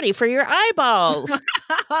party for your eyeballs.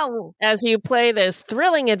 As you play this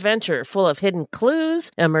thrilling adventure full of hidden clues,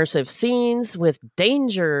 immersive scenes with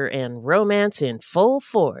danger and romance in full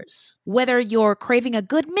force. Whether you're craving a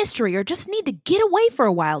good mystery or just need to get away for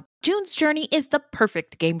a while, June's Journey is the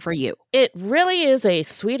perfect game for you. It really is a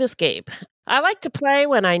sweet escape. I like to play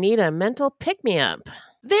when I need a mental pick-me-up.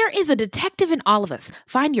 There is a detective in all of us.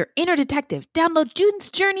 Find your inner detective. Download June's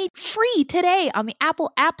Journey free today on the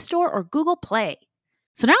Apple App Store or Google Play.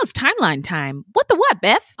 So now it's timeline time. What the what,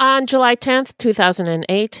 Beth? On July 10th,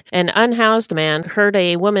 2008, an unhoused man heard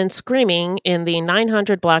a woman screaming in the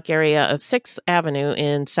 900 block area of 6th Avenue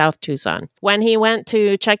in South Tucson. When he went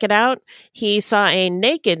to check it out, he saw a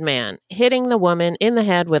naked man hitting the woman in the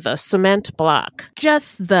head with a cement block.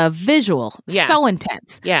 Just the visual. Yeah. So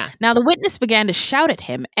intense. Yeah. Now, the witness began to shout at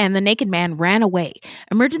him, and the naked man ran away.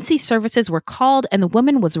 Emergency services were called, and the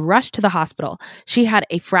woman was rushed to the hospital. She had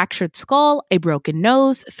a fractured skull, a broken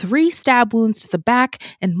nose, 3 stab wounds to the back,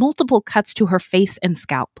 and multiple cuts to her face and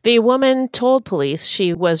scalp. The woman told police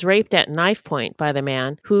she was raped at knife point by the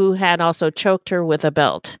man, who had also choked her with a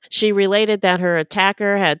belt. She related that her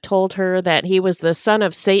attacker had told her that he was the son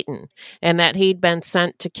of Satan and that he'd been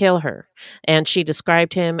sent to kill her, and she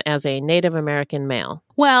described him as a Native American male.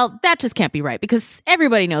 Well, that just can't be right, because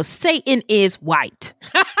everybody knows Satan is white.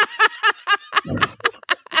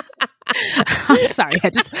 I'm sorry.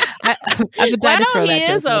 I've been dying to throw that joke.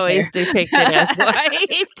 He is always depicted as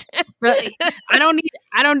white. Really,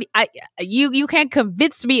 you can't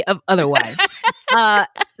convince me of otherwise.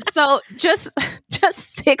 So just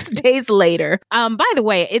 6 days later, by the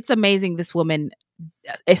way, it's amazing this woman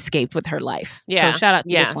escaped with her life. Yeah. So shout out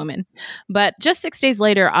to this woman. But just 6 days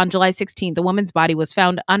later, on July 16th, the woman's body was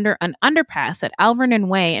found under an underpass at Alvernon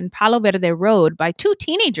Way and Palo Verde Road by 2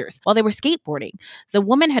 teenagers while they were skateboarding. The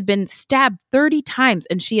woman had been stabbed 30 times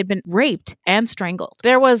and she had been raped and strangled.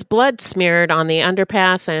 There was blood smeared on the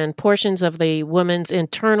underpass and portions of the woman's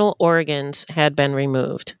internal organs had been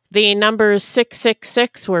removed. The numbers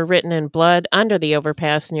 666 were written in blood under the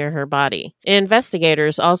overpass near her body.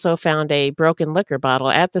 Investigators also found a broken liquor bottle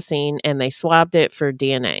at the scene, and they swabbed it for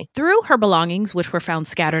DNA. Through her belongings, which were found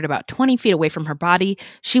scattered about 20 feet away from her body,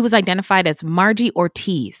 she was identified as Margie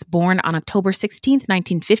Ortiz, born on October 16,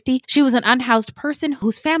 1950. She was an unhoused person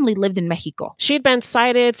whose family lived in Mexico. She'd been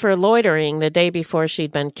cited for loitering the day before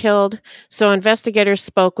she'd been killed, so investigators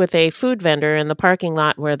spoke with a food vendor in the parking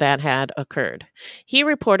lot where that had occurred. He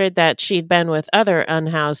reported that she'd been with other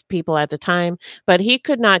unhoused people at the time, but he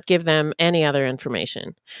could not give them any other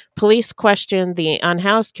information. Police questioned the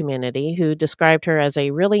unhoused community, who described her as a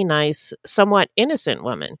really nice, somewhat innocent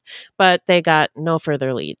woman, but they got no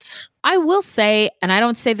further leads. I will say, and I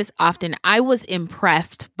don't say this often, I was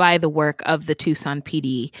impressed by the work of the Tucson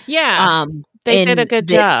PD. Yeah. They did a good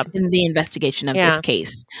job in the investigation of this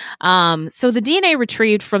case. So the DNA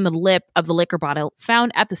retrieved from the lip of the liquor bottle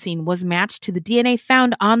found at the scene was matched to the DNA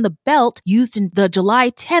found on the belt used in the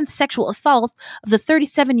July 10th sexual assault of the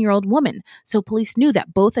 37-year-old woman. So police knew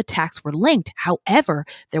that both attacks were linked. However,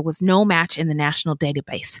 there was no match in the national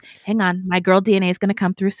database. Hang on, my girl DNA is going to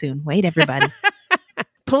come through soon. Wait, everybody.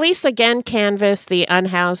 Police again canvassed the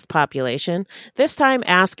unhoused population, this time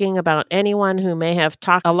asking about anyone who may have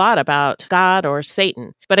talked a lot about God or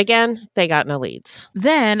Satan. But again, they got no leads.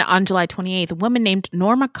 Then, on July 28th, a woman named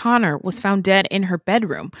Norma Connor was found dead in her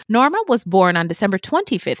bedroom. Norma was born on December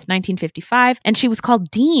 25th, 1955, and she was called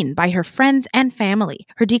Dean by her friends and family.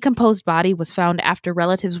 Her decomposed body was found after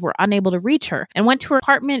relatives were unable to reach her and went to her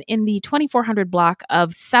apartment in the 2400 block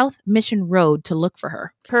of South Mission Road to look for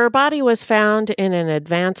her. Her body was found in an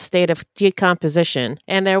advanced state of decomposition,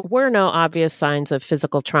 and there were no obvious signs of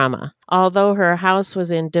physical trauma. Although her house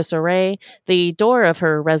was in disarray, the door of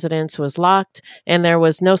her residence was locked, and there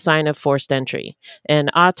was no sign of forced entry.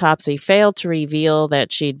 An autopsy failed to reveal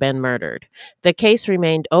that she'd been murdered. The case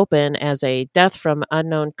remained open as a death from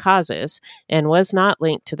unknown causes and was not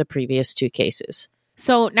linked to the previous 2 cases.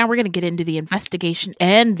 So now we're going to get into the investigation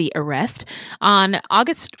and the arrest. On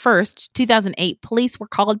August 1st, 2008, police were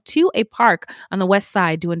called to a park on the west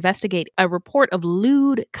side to investigate a report of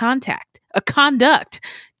lewd conduct.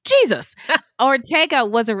 Jesus! Ortega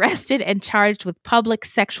was arrested and charged with public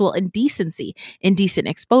sexual indecency, indecent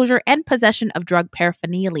exposure, and possession of drug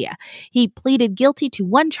paraphernalia. He pleaded guilty to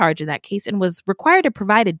 1 charge in that case and was required to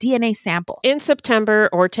provide a DNA sample. In September,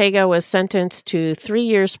 Ortega was sentenced to 3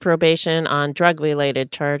 years probation on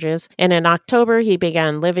drug-related charges, and in October, he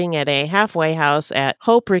began living at a halfway house at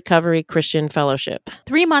Hope Recovery Christian Fellowship.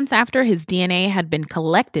 3 months after his DNA had been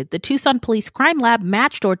collected, the Tucson Police Crime Lab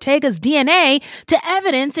matched Ortega's DNA to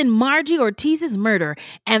evidence in Margie Ortiz's murder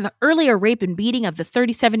and the earlier rape and beating of the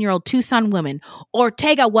 37-year-old Tucson woman.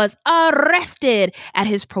 Ortega was arrested at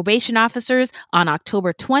his probation officers on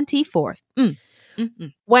October 24th.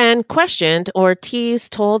 When questioned, Ortiz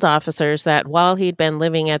told officers that while he'd been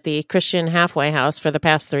living at the Christian halfway house for the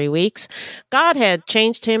past 3 weeks, God had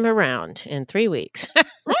changed him around in 3 weeks.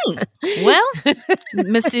 Well,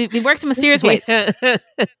 he works in mysterious ways.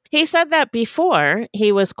 He said that before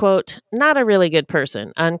he was, quote, not a really good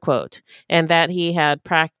person, unquote, and that he had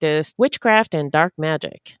practiced witchcraft and dark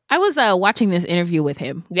magic. I was watching this interview with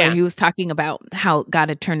him where he was talking about how God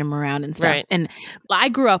had turned him around and stuff. Right. And I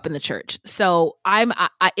grew up in the church, so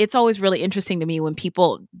it's always really interesting to me when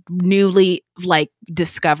people newly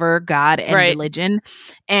discover God and religion,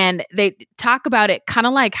 and they talk about it kind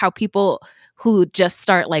of like how people who just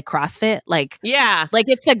start CrossFit,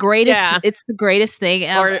 it's the greatest. Yeah. It's the greatest thing,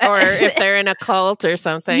 or if they're in a cult or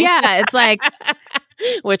something. Yeah, it's like.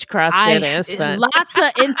 Which CrossFit is, but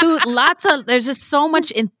lots of there's just so much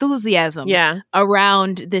enthusiasm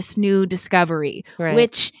around this new discovery,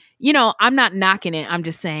 which, I'm not knocking it. I'm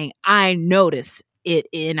just saying I notice it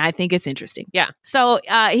and I think it's interesting. Yeah. So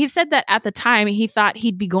he said that at the time he thought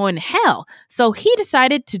he'd be going to hell. So he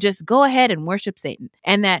decided to just go ahead and worship Satan,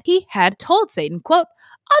 and that he had told Satan, quote,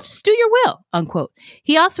 I'll just do your will, unquote.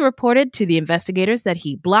 He also reported to the investigators that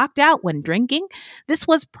he blocked out when drinking. This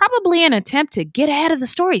was probably an attempt to get ahead of the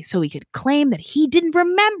story so he could claim that he didn't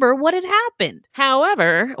remember what had happened.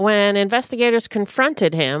 However, when investigators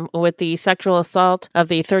confronted him with the sexual assault of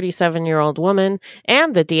the 37-year-old woman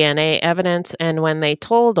and the DNA evidence, and when they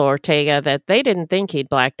told Ortega that they didn't think he'd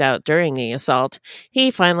blacked out during the assault, he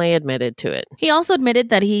finally admitted to it. He also admitted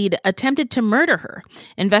that he'd attempted to murder her.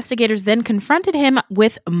 Investigators then confronted him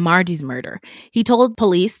with Margie's murder. He told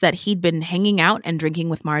police that he'd been hanging out and drinking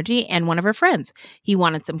with Margie and one of her friends. He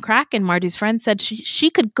wanted some crack, and Margie's friend said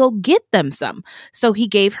she could go get them some. So he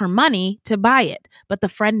gave her money to buy it, but the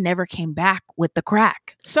friend never came back with the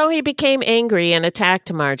crack. So he became angry and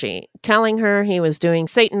attacked Margie, telling her he was doing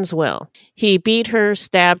Satan's will. He beat her,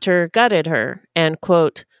 stabbed her, gutted her, and,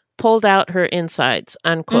 quote, pulled out her insides,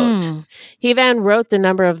 unquote. He then wrote the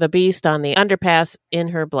number of the beast on the underpass in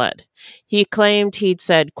her blood. He claimed he'd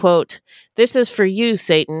said, quote, this is for you,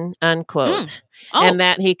 Satan, unquote. And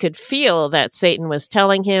that he could feel that Satan was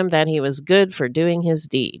telling him that he was good for doing his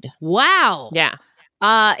deed. Wow. Yeah.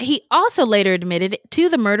 He also later admitted to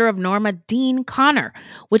the murder of Norma Dean Connor,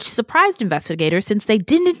 which surprised investigators since they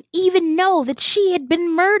didn't even know that she had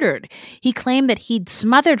been murdered. He claimed that he'd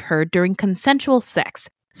smothered her during consensual sex.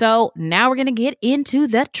 So now we're going to get into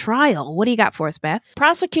the trial. What do you got for us, Beth?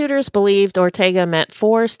 Prosecutors believed Ortega met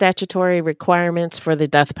 4 statutory requirements for the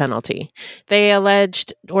death penalty. They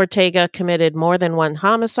alleged Ortega committed more than one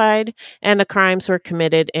homicide, and the crimes were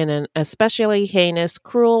committed in an especially heinous,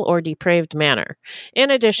 cruel, or depraved manner. In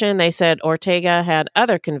addition, they said Ortega had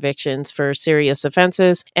other convictions for serious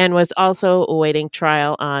offenses and was also awaiting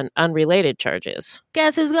trial on unrelated charges.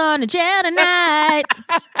 Guess who's going to jail tonight?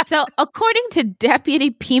 So, according to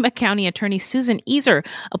Deputy Pima County Attorney Susan Easer,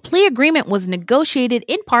 a plea agreement was negotiated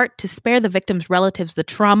in part to spare the victim's relatives the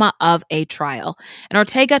trauma of a trial, and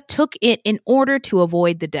Ortega took it in order to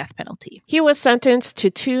avoid the death penalty. He was sentenced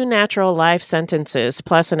to 2 natural life sentences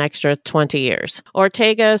plus an extra 20 years.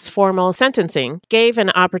 Ortega's formal sentencing gave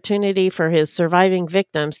an opportunity for his surviving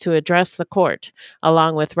victims to address the court,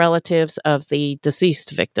 along with relatives of the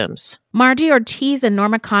deceased victims. Margie Ortiz and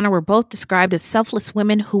Norma Connor were both described as selfless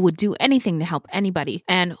women who would do anything to help anybody,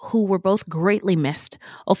 and who were both greatly missed.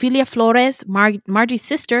 Ofelia Flores, Margie's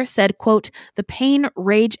sister, said, quote, the pain,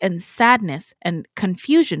 rage, and sadness and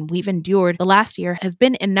confusion we've endured the last year has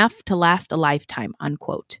been enough to last a lifetime,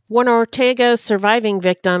 unquote. When Ortega's surviving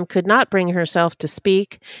victim could not bring herself to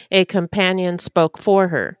speak, a companion spoke for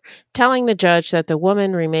her, telling the judge that the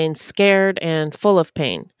woman remained scared and full of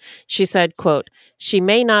pain. She said, quote, she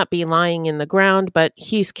may not be lying in the ground, but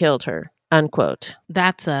he's killed her, unquote.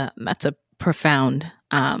 That's a profound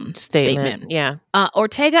statement. Yeah.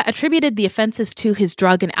 Ortega attributed the offenses to his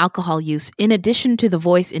drug and alcohol use, in addition to the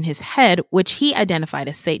voice in his head, which he identified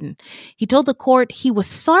as Satan. He told the court he was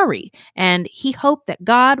sorry, and he hoped that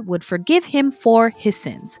God would forgive him for his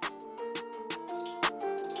sins.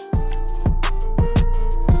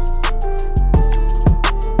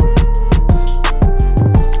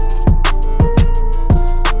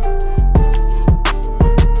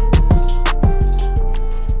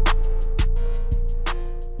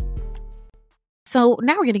 So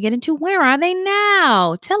now we're going to get into where are they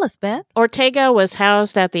now? Tell us, Beth. Ortega was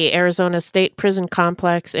housed at the Arizona State Prison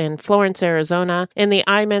Complex in Florence, Arizona, in the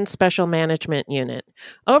IMAN Special Management Unit.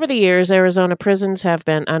 Over the years, Arizona prisons have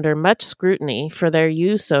been under much scrutiny for their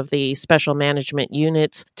use of the Special Management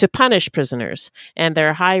Units to punish prisoners and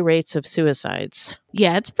their high rates of suicides.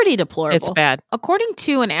 Yeah, it's pretty deplorable. It's bad. According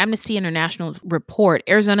to an Amnesty International report,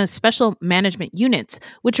 Arizona's special management units,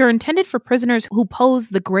 which are intended for prisoners who pose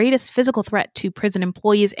the greatest physical threat to prison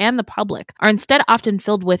employees and the public, are instead often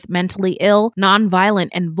filled with mentally ill, nonviolent,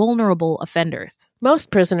 and vulnerable offenders.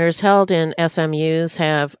 Most prisoners held in SMUs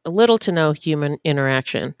have little to no human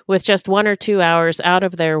interaction. With just 1 or 2 hours out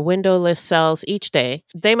of their windowless cells each day,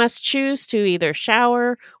 they must choose to either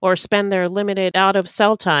shower or spend their limited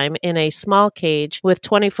out-of-cell time in a small cage with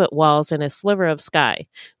 20-foot walls and a sliver of sky,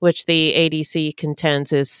 which the ADC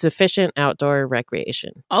contends is sufficient outdoor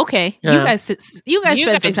recreation. Okay, you guys spend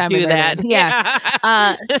some time do in that. There.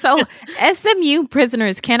 Yeah. So SMU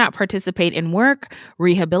prisoners cannot participate in work,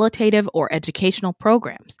 rehabilitative, or educational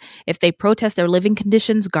programs. If they protest their living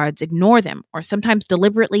conditions, guards ignore them or sometimes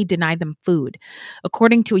deliberately deny them food.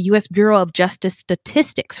 According to a U.S. Bureau of Justice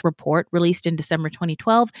Statistics report released in December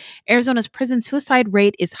 2012, Arizona's prison suicide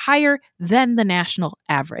rate is higher than the national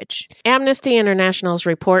average. Amnesty International's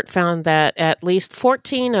report found that at least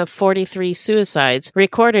 14 of 43 suicides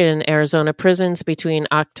recorded in Arizona prisons between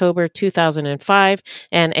October 2005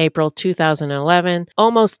 and April 2011,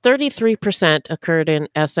 almost 33% occurred in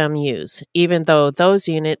SMUs, even though those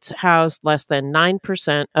units housed less than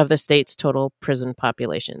 9% of the state's total prison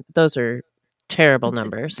population. Those are terrible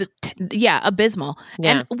numbers. Abysmal.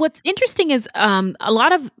 Yeah. And what's interesting is a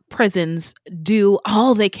lot of prisons do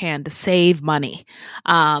all they can to save money,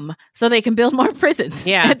 so they can build more prisons.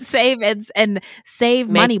 Yeah, and save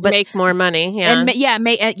money, but make more money.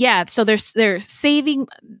 Yeah, So they're saving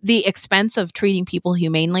the expense of treating people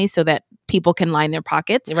humanely, so that people can line their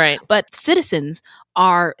pockets. Right. But citizens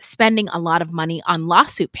are spending a lot of money on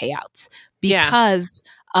lawsuit payouts because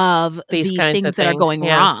of these things that are going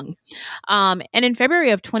wrong. And in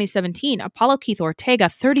February of 2017, Apollo Keith Ortega,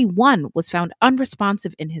 31, was found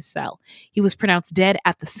unresponsive in his cell. He was pronounced dead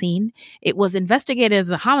at the scene. It was investigated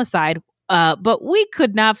as a homicide, but we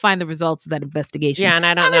could not find the results of that investigation. Yeah, and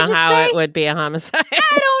I don't know how it would be a homicide.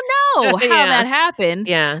 I don't know how that happened.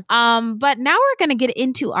 Yeah. But now we're going to get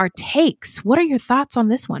into our takes. What are your thoughts on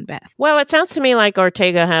this one, Beth? Well, it sounds to me like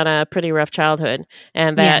Ortega had a pretty rough childhood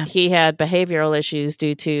and that he had behavioral issues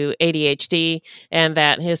due to ADHD and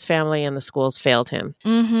that his family and the schools failed him.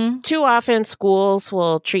 Mm-hmm. Too often, schools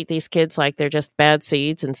will treat these kids like they're just bad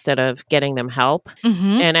seeds instead of getting them help.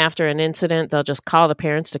 Mm-hmm. And after an incident, they'll just call the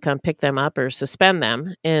parents to come pick them up or suspend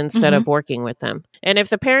them instead of working with them. And if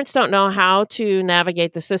the parents don't know how to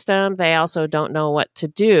navigate the system, they also don't know what to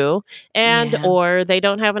do, or they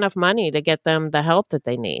don't have enough money to get them the help that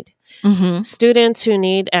they need. Mm-hmm. Students who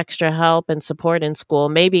need extra help and support in school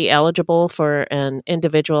may be eligible for an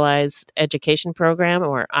individualized education program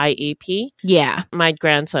or IEP. Yeah. My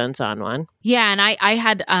grandson's on one. Yeah, and I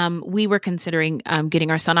had, we were considering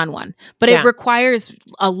getting our son on one, but it requires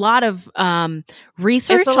a lot of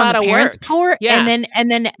research on the parents' part, and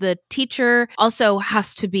then the teacher also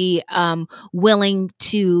has to be willing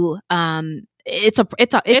to. It's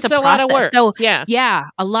a lot of work. So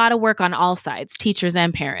a lot of work on all sides, teachers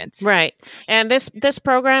and parents. Right. And this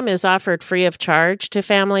program is offered free of charge to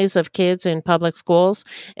families of kids in public schools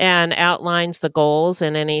and outlines the goals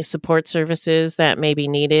and any support services that may be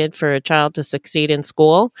needed for a child to succeed in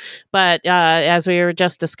school. But as we were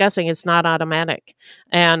just discussing, it's not automatic.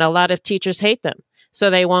 And a lot of teachers hate them. So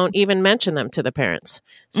they won't even mention them to the parents.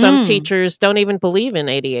 Some teachers don't even believe in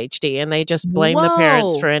ADHD and they just blame the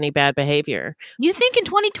parents for any bad behavior. You think in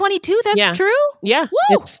 2022 that's true? Yeah,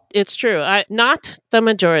 it's true. Not the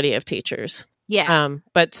majority of teachers. Yeah.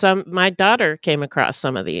 But my daughter came across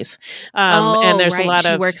some of these. And there's a lot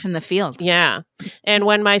she works in the field. Yeah. And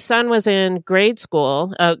when my son was in grade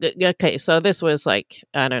school, okay, so this was like,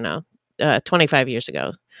 I don't know, 25 years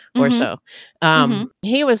ago or so.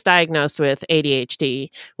 He was diagnosed with ADHD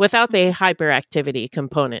without the hyperactivity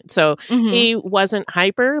component. So he wasn't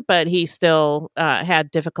hyper, but he still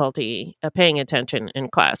had difficulty paying attention in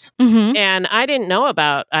class. And I didn't know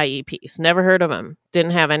about IEPs, never heard of them,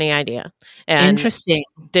 didn't have any idea. And Interesting.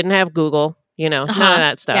 Didn't have Google. None of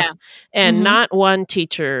that stuff. Yeah. And not one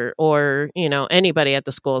teacher or, anybody at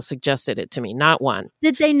the school suggested it to me. Not one.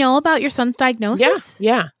 Did they know about your son's diagnosis?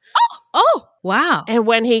 Yeah. Oh, wow. And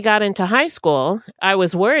when he got into high school, I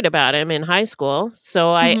was worried about him in high school.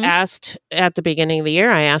 So I asked at the beginning of the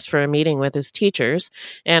year, I asked for a meeting with his teachers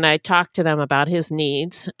and I talked to them about his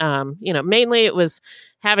needs. Mainly it was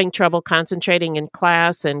having trouble concentrating in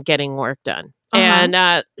class and getting work done.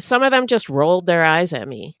 And some of them just rolled their eyes at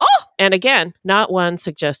me. Oh! And again, not one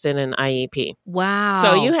suggested an IEP. Wow.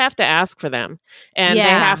 So you have to ask for them. And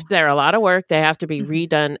they're a lot of work. They have to be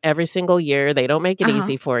redone every single year. They don't make it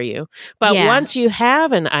easy for you. But once you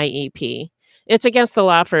have an IEP, it's against the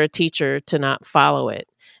law for a teacher to not follow it.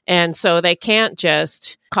 And so they can't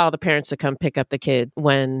just call the parents to come pick up the kid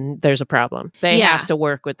when there's a problem. They have to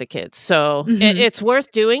work with the kids. So it's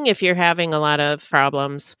worth doing if you're having a lot of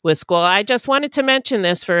problems with school. I just wanted to mention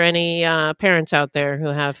this for any parents out there who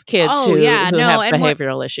have kids who have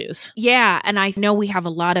behavioral issues. Yeah. And I know we have a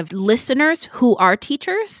lot of listeners who are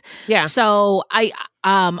teachers. Yeah. So I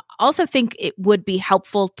also think it would be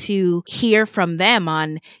helpful to hear from them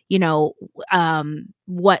on,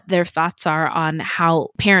 what their thoughts are on how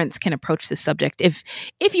parents can approach this subject.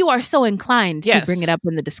 If you are so inclined to bring it up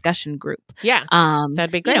in the discussion group. Yeah.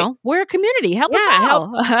 That'd be great. We're a community. Help us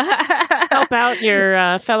out. Help out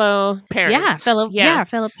your fellow parents. Fellow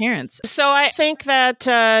parents. So I think that,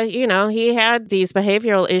 he had these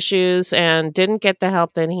behavioral issues and didn't get the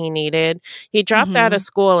help that he needed. He dropped out of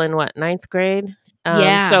school in ninth grade?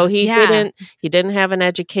 So he didn't have an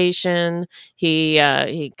education.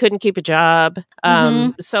 He couldn't keep a job.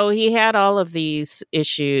 So he had all of these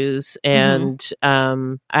issues, and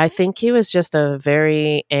I think he was just a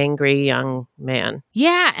very angry young man.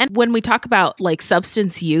 Yeah, and when we talk about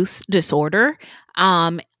substance use disorder,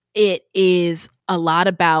 it is a lot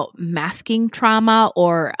about masking trauma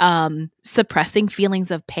or suppressing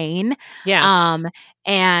feelings of pain. Yeah.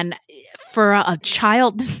 And for a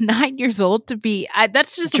child 9 years old to be,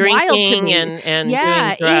 that's just drinking wild to me. And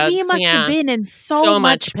doing drugs. He must have been in so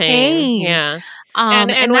much pain. Yeah.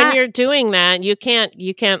 And when you're doing that, you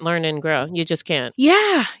can't learn and grow. You just can't.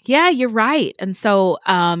 Yeah, you're right. And so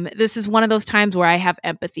this is one of those times where I have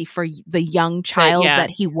empathy for the young child that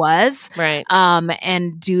he was. Right.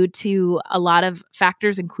 And due to a lot of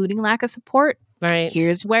factors, including lack of support. Right.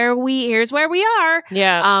 Here's where we are.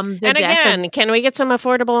 Yeah. And again, can we get some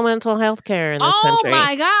affordable mental health care in this country? Oh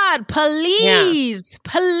my God. Please.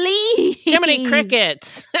 Jiminy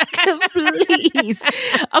Crickets. Please.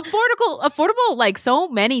 Affordable, so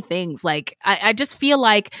many things. I just feel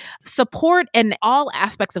like support in all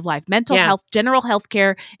aspects of life, mental health, general health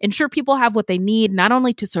care, ensure people have what they need, not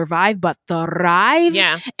only to survive, but thrive.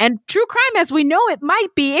 Yeah. And true crime, as we know, it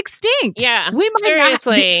might be extinct. Yeah. We might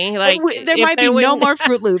seriously. there might be no more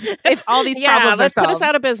Fruit Loops if all these problems are solved. Let's put us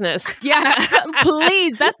out of business. Yeah,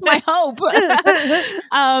 please. That's my hope.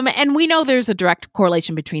 And we know there's a direct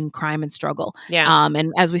correlation between crime and struggle. Yeah.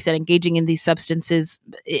 And as we said, engaging in these substances,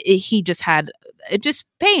 he just had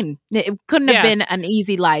pain. It couldn't have been an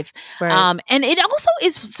easy life. Right. And it also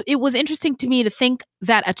it was interesting to me to think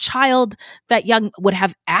that a child that young would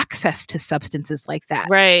have access to substances like that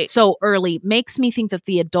so early makes me think that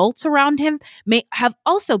the adults around him may have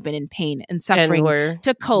also been in pain and suffering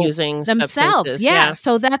to cope themselves. Yeah.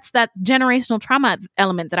 So that's that generational trauma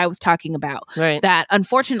element that I was talking about that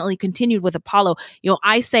unfortunately continued with Apollo.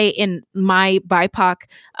 I say in my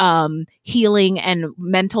BIPOC healing and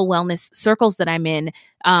mental wellness circles that I'm in,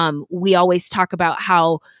 we always talk about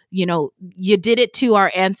how, you did it to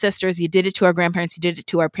our ancestors, you did it to our grandparents, you did it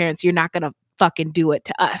to our parents, you're not going to fucking do it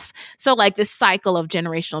to us. So this cycle of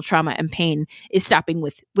generational trauma and pain is stopping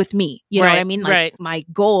with me. You know what I mean? My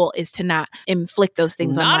goal is to not inflict those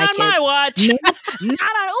things on my kids. Not on my watch. Not on, look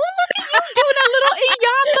at you doing a little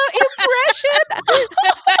Iyanla impression.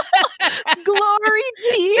 Glory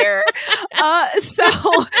tear.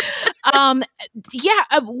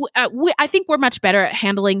 I think we're much better at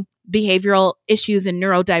handling behavioral issues and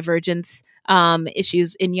neurodivergence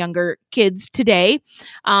issues in younger kids today.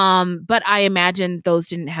 But I imagine those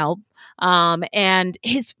didn't help. And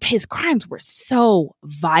his crimes were so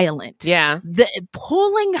violent. Yeah.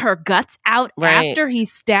 Pulling her guts out after he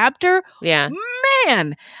stabbed her. Yeah.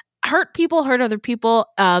 Man, hurt other people.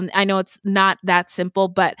 I know it's not that simple,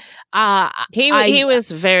 but he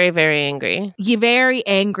was very, very angry. Very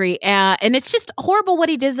angry, and it's just horrible what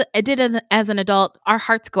he did as an adult. Our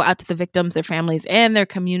hearts go out to the victims, their families, and their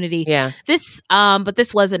community. Yeah. But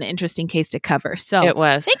this was an interesting case to cover. So it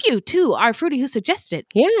was. Thank you to our fruity who suggested it.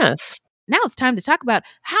 Yes. Now it's time to talk about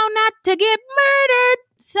how not to get murdered.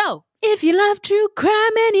 So, if you love true crime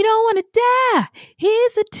and you don't want to die,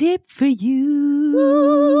 here's a tip for you.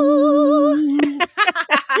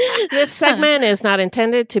 This segment is not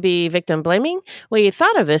intended to be victim blaming. We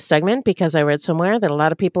thought of this segment because I read somewhere that a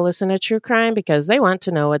lot of people listen to true crime because they want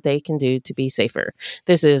to know what they can do to be safer.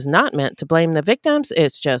 This is not meant to blame the victims.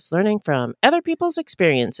 It's just learning from other people's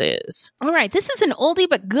experiences. All right. This is an oldie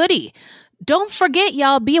but goodie. don't forget,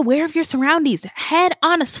 y'all, be aware of your surroundings. Head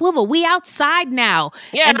on a swivel. We outside now.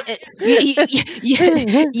 Yeah. And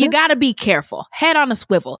you got to be careful. Head on a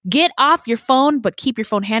swivel. Get off your phone, but keep your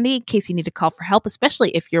phone handy in case you need to call for help,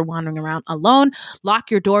 especially if you're wandering around alone. Lock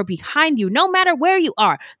your door behind you, no matter where you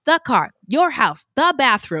are. The car, your house, the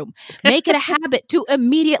bathroom. Make it a habit to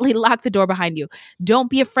immediately lock the door behind you. Don't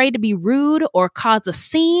be afraid to be rude or cause a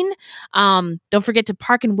scene. Don't forget to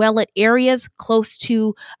park in well-lit areas close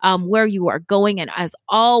to where you are going. And as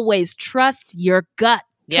always, trust your gut.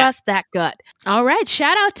 Trust that gut. All right,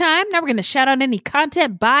 shout out time. Now we're going to shout out any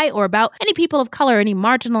content by or about any people of color, any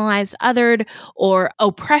marginalized, othered, or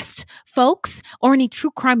oppressed folks, or any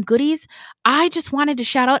true crime goodies. I just wanted to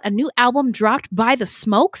shout out a new album dropped by The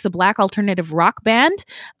Smokes, a Black alternative rock band.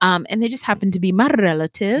 And they just happen to be my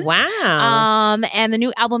relatives. Wow. And the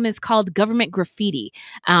new album is called Government Graffiti.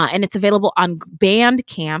 And it's available on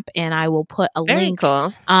Bandcamp. And I will put a link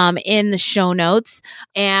in the show notes.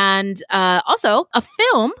 And also a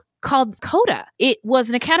film called Coda. It was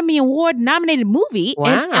an Academy Award nominated movie.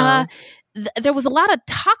 Wow. And there was a lot of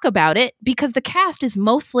talk about it because the cast is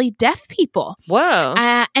mostly deaf people. Whoa.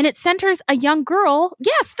 And it centers a young girl.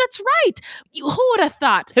 Yes, that's right. Who would have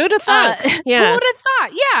thought? Who'd have thought? Yeah. Who would have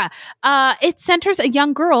thought? Yeah. It centers a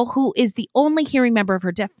young girl who is the only hearing member of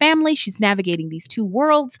her deaf family. She's navigating these two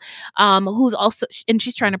worlds, and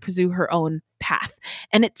she's trying to pursue her own path.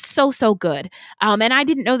 And it's so good. And I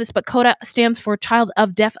didn't know this, but CODA stands for Child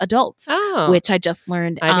of Deaf Adults, which I just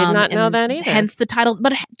learned. I did not know that either. Hence the title.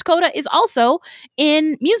 But CODA is also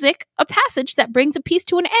in music a passage that brings a piece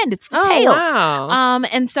to an end. It's the tale. Wow.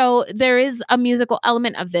 And so there is a musical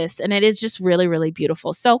element of this, and it is just really, really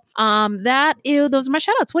beautiful. So those are my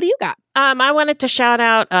shout outs. What do you got? I wanted to shout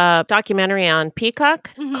out a documentary on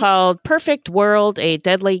Peacock called Perfect World, A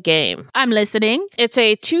Deadly Game. I'm listening. It's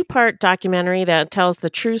a 2-part documentary that tells the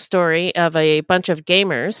true story of a bunch of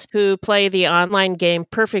gamers who play the online game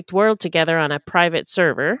Perfect World together on a private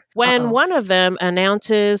server when one of them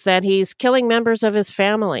announces that he's killing members of his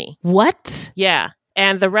family. What? Yeah.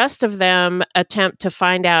 And the rest of them attempt to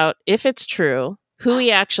find out if it's true, who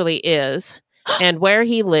he actually is, and where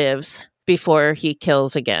he lives before he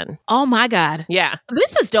kills again. Oh my God. Yeah.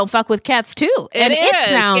 This is Don't Fuck with Cats too. It is.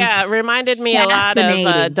 It reminded me a lot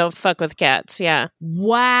of Don't Fuck with Cats. Yeah.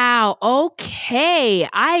 Wow. Okay.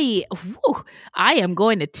 I am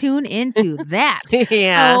going to tune into that.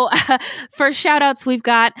 Yeah. So for shout outs, we've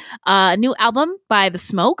got a new album by The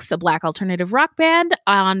Smokes, a Black alternative rock band,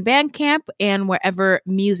 on Bandcamp and wherever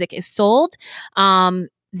music is sold.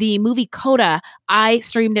 The movie Coda, I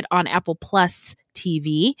streamed it on Apple Plus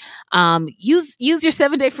TV. Use your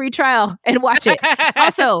 7-day free trial and watch it.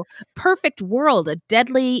 Also, Perfect World, A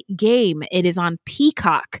Deadly Game. It is on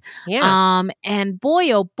Peacock. Yeah. And boy,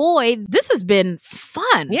 oh boy, this has been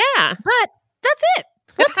fun. Yeah. But that's it.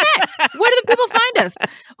 What's next? Where do the people find us?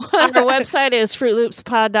 Our website is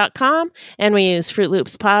fruitloopspod.com, and we use Fruit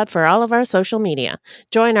Loops Pod for all of our social media.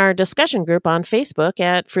 Join our discussion group on Facebook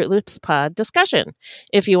at Fruit Loops Pod Discussion.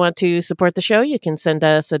 If you want to support the show, you can send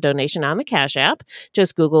us a donation on the Cash App.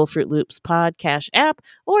 Just Google Fruit Loops Pod Cash App,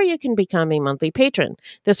 or you can become a monthly patron.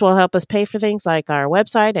 This will help us pay for things like our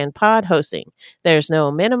website and pod hosting. There's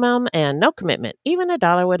no minimum and no commitment. Even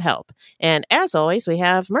 $1 would help. And as always, we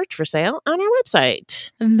have merch for sale on our website.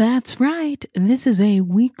 That's right. This is a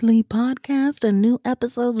weekly podcast and new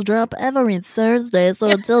episodes drop every Thursday. So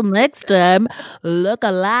until next time, look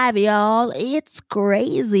alive, y'all. It's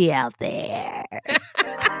crazy out there.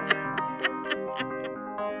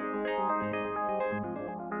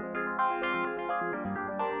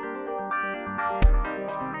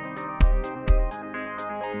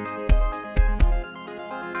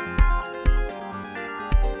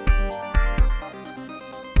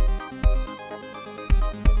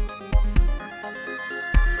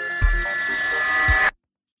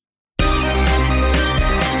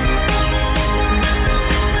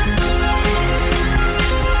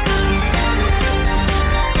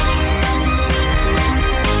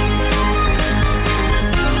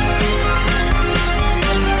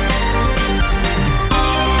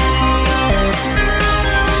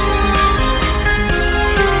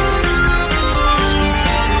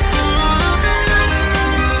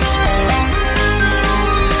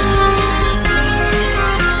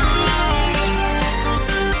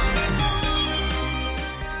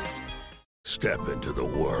 Step into the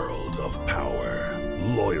world of power,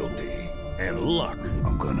 loyalty, and luck.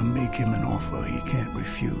 I'm gonna make him an offer he can't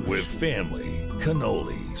refuse. With family,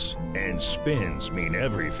 cannolis, and spins mean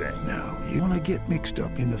everything. Now, you wanna get mixed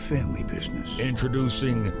up in the family business.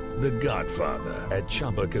 Introducing The Godfather at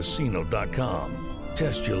ChumbaCasino.com.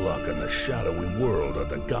 Test your luck in the shadowy world of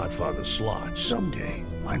The Godfather slot. Someday,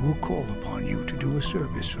 I will call upon you to do a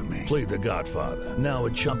service for me. Play The Godfather, now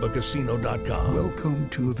at ChumbaCasino.com. Welcome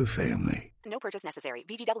to the family. No purchase necessary.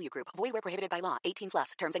 VGW Group. Void where prohibited by law. 18+.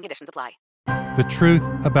 Terms and conditions apply. The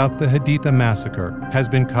truth about the Haditha massacre has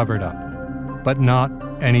been covered up, but not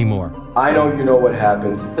anymore. I know you know what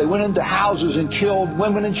happened. They went into houses and killed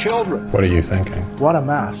women and children. What are you thinking? What a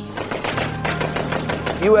mess.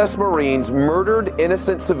 U.S. Marines murdered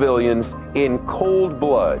innocent civilians in cold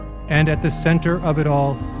blood. And at the center of it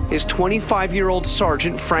all is 25-year-old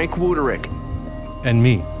Sergeant Frank Wuderick. And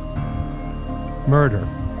me. Murder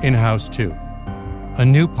in House 2. A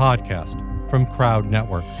new podcast from Crowd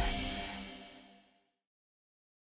Network.